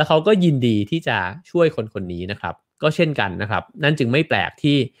แล้วเขาก็ยินดีที่จะช่วยคนคนนี้นะครับก็เช่นกันนะครับนั่นจึงไม่แปลก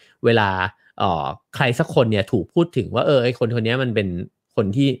ที่เวลาใครสักคนเนี่ยถูกพูดถึงว่าไอ้คนคนนี้มันเป็นคน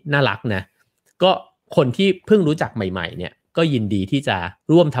ที่น่ารักนะก็คนที่เพิ่งรู้จักใหม่ๆเนี่ยก็ยินดีที่จะ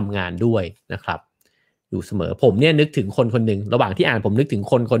ร่วมทำงานด้วยนะครับ อยู่เสมอผมเนี่ยนึกถึงคนคนหนึ่งระหว่างที่อ่านผมนึกถึง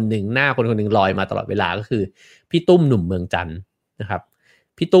คนคนหนึ่งหน้าคนคนหนึ่งลอยมาตลอดเวลาก็คือพี่ตุ้มหนุ่มเมืองจันทร์นะครับ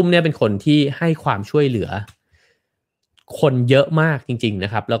พี่ตุ้มเนี่ยเป็นคนที่ให้ความช่วยเหลือคนเยอะมากจริงๆน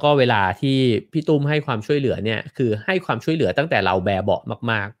ะครับแล้วก็เวลาที่พี่ตุ้มให้ความช่วยเหลือเนี่ยคือให้ความช่วยเหลือตั้งแต่เราแบเบาะ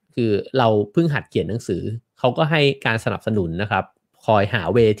มากๆคือเราเพิ่งหัดเขียนหนังสือเขาก็ให้การสนับสนุนนะครับคอยหา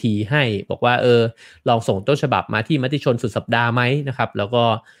เวทีให้บอกว่าลองส่งต้นฉบับมาที่มติชนสุดสัปดาห์ไหมนะครับแล้ว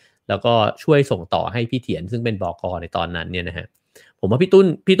ก็ช่วยส่งต่อให้พี่เถียนซึ่งเป็นบก.ในตอนนั้นเนี่ยนะฮะผมว่าพี่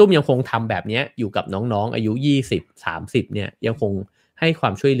ตุ้มยังคงทำแบบนี้อยู่กับน้องๆอายุ20-30เนี่ยยังคงให้ควา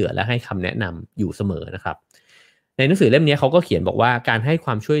มช่วยเหลือและให้คำแนะนำอยู่เสมอนะครับในหนังสือเล่มนี้เขาก็เขียนบอกว่าการให้ค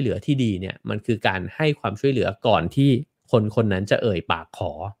วามช่วยเหลือที่ดีเนี่ยมันคือการให้ความช่วยเหลือก่อนที่คนคนนั้นจะเอ่ยปากข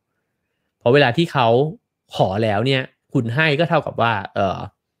อเพราะเวลาที่เขาขอแล้วเนี่ยคุณให้ก็เท่ากับว่า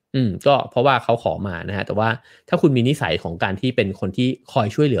ก็เพราะว่าเขาขอมานะฮะแต่ว่าถ้าคุณมีนิสัยของการที่เป็นคนที่คอย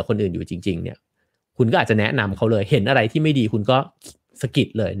ช่วยเหลือคนอื่นอยู่จริงๆเนี่ยคุณก็อาจจะแนะนำเขาเลยเห็นอะไรที่ไม่ดีคุณก็สะกิด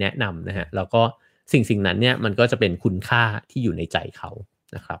เลยแนะนำนะฮะแล้วก็สิ่งนั้นเนี่ยมันก็จะเป็นคุณค่าที่อยู่ในใจเขา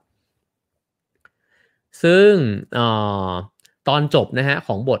นะครับซึ่งตอนจบนะฮะข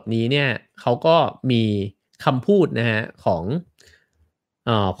องบทนี้เนี่ยเขาก็มีคำพูดนะฮะข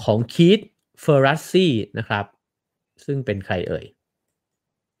องคีธเฟอรัสซี่นะครับซึ่งเป็นใครเอ่ย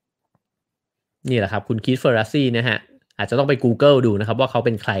นี่แหละครับคุณคีธเฟอรัสซี่นะฮะอาจจะต้องไป Google ดูนะครับว่าเขาเ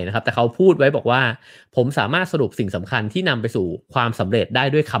ป็นใครนะครับแต่เขาพูดไว้บอกว่าผมสามารถสรุปสิ่งสำคัญที่นำไปสู่ความสำเร็จได้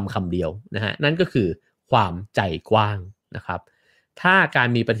ด้วยคำเดียวนะฮะนั่นก็คือความใจกว้างนะครับถ้าการ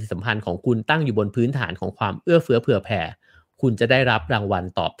มีปฏิสัมพันธ์ของคุณตั้งอยู่บนพื้นฐานของความเอื้อเฟื้อเผื่อแผ่คุณจะได้รับรางวัล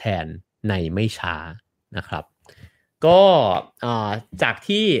ตอบแทนในไม่ช้านะครับก็จาก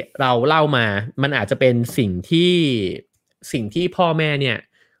ที่เราเล่ามามันอาจจะเป็นสิ่งที่พ่อแม่เนี่ย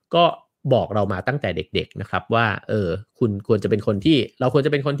ก็บอกเรามาตั้งแต่เด็กๆนะครับว่าคุณควรจะเป็นคนที่เราควรจ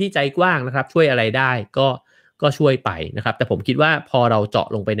ะเป็นคนที่ใจกว้างนะครับช่วยอะไรได้ก็ช่วยไปนะครับแต่ผมคิดว่าพอเราเจาะ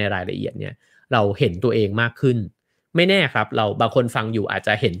ลงไปในรายละเอียดเนี่ยเราเห็นตัวเองมากขึ้นไม่แน่ครับเราบางคนฟังอยู่อาจจ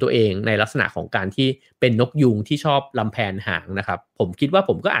ะเห็นตัวเองในลักษณะของการที่เป็นนกยูงที่ชอบลำแพนหางนะครับผมคิดว่าผ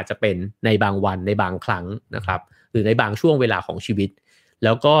มก็อาจจะเป็นในบางวันในบางครั้งนะครับหรือในบางช่วงเวลาของชีวิตแ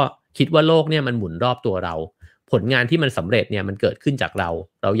ล้วก็คิดว่าโลกเนี่ยมันหมุนรอบตัวเราผลงานที่มันสำเร็จเนี่ยมันเกิดขึ้นจากเรา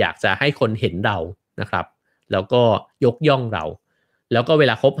อยากจะให้คนเห็นเรานะครับแล้วก็ยกย่องเราแล้วก็เว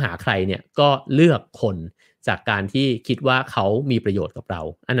ลาคบหาใครเนี่ยก็เลือกคนจากการที่คิดว่าเขามีประโยชน์กับเรา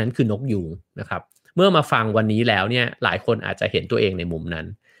อันนั้นคือนกยูงนะครับเมื่อมาฟังวันนี้แล้วเนี่ยหลายคนอาจจะเห็นตัวเองในมุมนั้น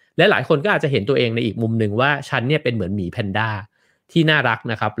และหลายคนก็อาจจะเห็นตัวเองในอีกมุมหนึ่งว่าฉันเนี่ยเป็นเหมือนหมีแพนด้าที่น่ารัก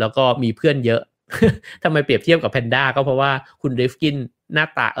นะครับแล้วก็มีเพื่อนเยอะ ทำไมเปรียบเทียบกับแพนด้าก็เพราะว่าคุณริฟกินหน้า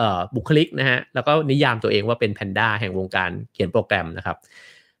ตาบุคลิกนะฮะแล้วก็นิยามตัวเองว่าเป็นแพนด้าแห่งวงการเขียนโปรแกรมนะครับ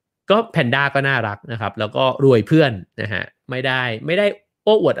ก็แพนด้าก็น่ารักนะครับแล้วก็รวยเพื่อนนะฮะไม่ได้โ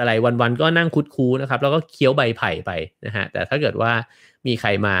อ้อวดอะไรวันๆก็นั่งคุดคูนะครับแล้วก็เคี้ยวใบไผ่ไปนะฮะแต่ถ้าเกิดว่ามีใคร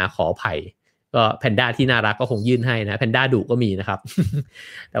มาขอไผ่ก็แพนด้าที่น่ารักก็คงยื่นให้นะแพนด้าดุก็มีนะครับ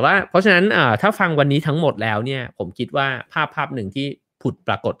แต่ว่าเพราะฉะนั้นถ้าฟังวันนี้ทั้งหมดแล้วเนี่ยผมคิดว่าภาพหนึ่งที่ผุดป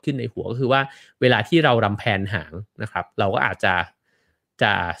รากฏขึ้นในหัวก็คือว่าเวลาที่เรารำแพนหางนะครับเราก็อาจจะ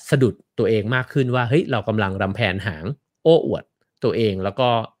สะดุดตัวเองมากขึ้นว่าเฮ้ยเรากำลังรำแพนหางโอ้อวดตัวเองแล้วก็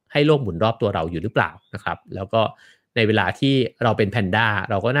ให้โลกหมุนรอบตัวเราอยู่หรือเปล่านะครับแล้วก็ในเวลาที่เราเป็นแพนด้า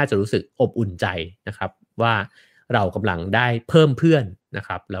เราก็น่าจะรู้สึกอบอุ่นใจนะครับว่าเรากำลังได้เพิ่มเพื่อนนะค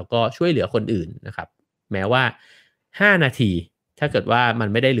รับแล้วก็ช่วยเหลือคนอื่นนะครับแม้ว่า5 นาทีถ้าเกิดว่ามัน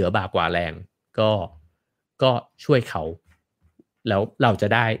ไม่ได้เหลือบากกว่าแรงก็ช่วยเขาแล้วเราจะ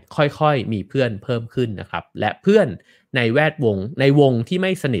ได้ค่อยๆมีเพื่อนเพิ่มขึ้นนะครับและเพื่อนในแวดวงในวงที่ไ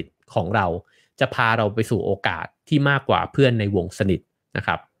ม่สนิทของเราจะพาเราไปสู่โอกาสที่มากกว่าเพื่อนในวงสนิทนะค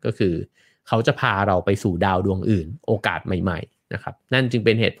รับก็คือเขาจะพาเราไปสู่ดาวดวงอื่นโอกาสใหม่ๆนะครับนั่นจึงเ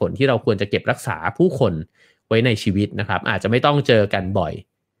ป็นเหตุผลที่เราควรจะเก็บรักษาผู้คนไว้ในชีวิตนะครับอาจจะไม่ต้องเจอกันบ่อย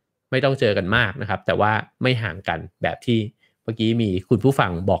ไม่ต้องเจอกันมากนะครับแต่ว่าไม่ห่างกันแบบที่เมื่อกี้มีคุณผู้ฟั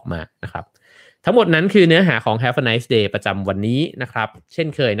งบอกมานะครับทั้งหมดนั้นคือเนื้อหาของ Have a Nice Day ประจำวันนี้นะครับเช่น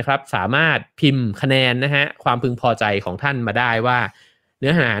เคยนะครับสามารถพิมพ์คะแนนนะฮะความพึงพอใจของท่านมาได้ว่าเนื้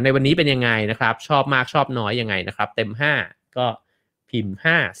อหาในวันนี้เป็นยังไงนะครับชอบมากชอบน้อยยังไงนะครับเต็ม5ก็พิมพ์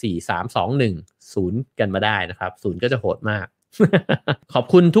5 4 3 2 1 0กันมาได้นะครับ0ก็จะโหดมาก ขอบ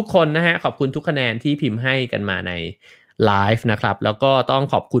คุณทุกคนนะฮะขอบคุณทุกคะแนนที่พิมพ์ให้กันมาในไลฟ์นะครับแล้วก็ต้อง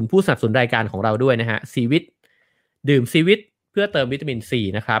ขอบคุณผู้สนับสนุนรายการของเราด้วยนะฮะซีวิตดื่มซีวิตเพื่อเติมวิตามินซี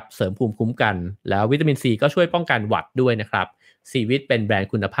นะครับเสริมภูมิคุ้มกันแล้ววิตามินซีก็ช่วยป้องกันหวัดด้วยนะครับซีวิตเป็นแบรนด์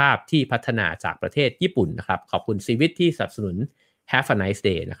คุณภาพที่พัฒนาจากประเทศญี่ปุ่นนะครับขอบคุณซีวิตที่สนับสนุน Have a nice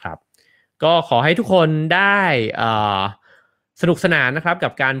day นะครับก็ขอให้ทุกคนได้สนุกสนานนะครับกั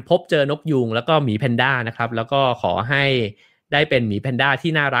บการพบเจอนกยูงแล้วก็หมีแพนด้านะครับแล้วก็ขอให้ ได้เป็นหมีแพนด้า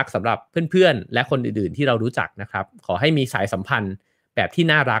ที่น่ารักสำหรับเพื่อนๆและคนอื่นๆที่เรารู้จักนะครับขอให้มีสายสัมพันธ์แบบที่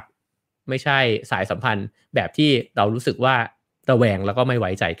น่ารักไม่ใช่สายสัมพันธ์แบบที่เรารู้สึกว่าระแวงแล้วก็ไม่ไ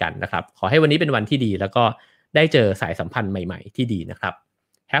ว้ใจกันนะครับขอให้วันนี้เป็นวันที่ดีแล้วก็ได้เจอสายสัมพันธ์ใหม่ๆที่ดีนะครับ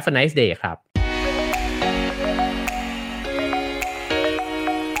Have a nice day ครับ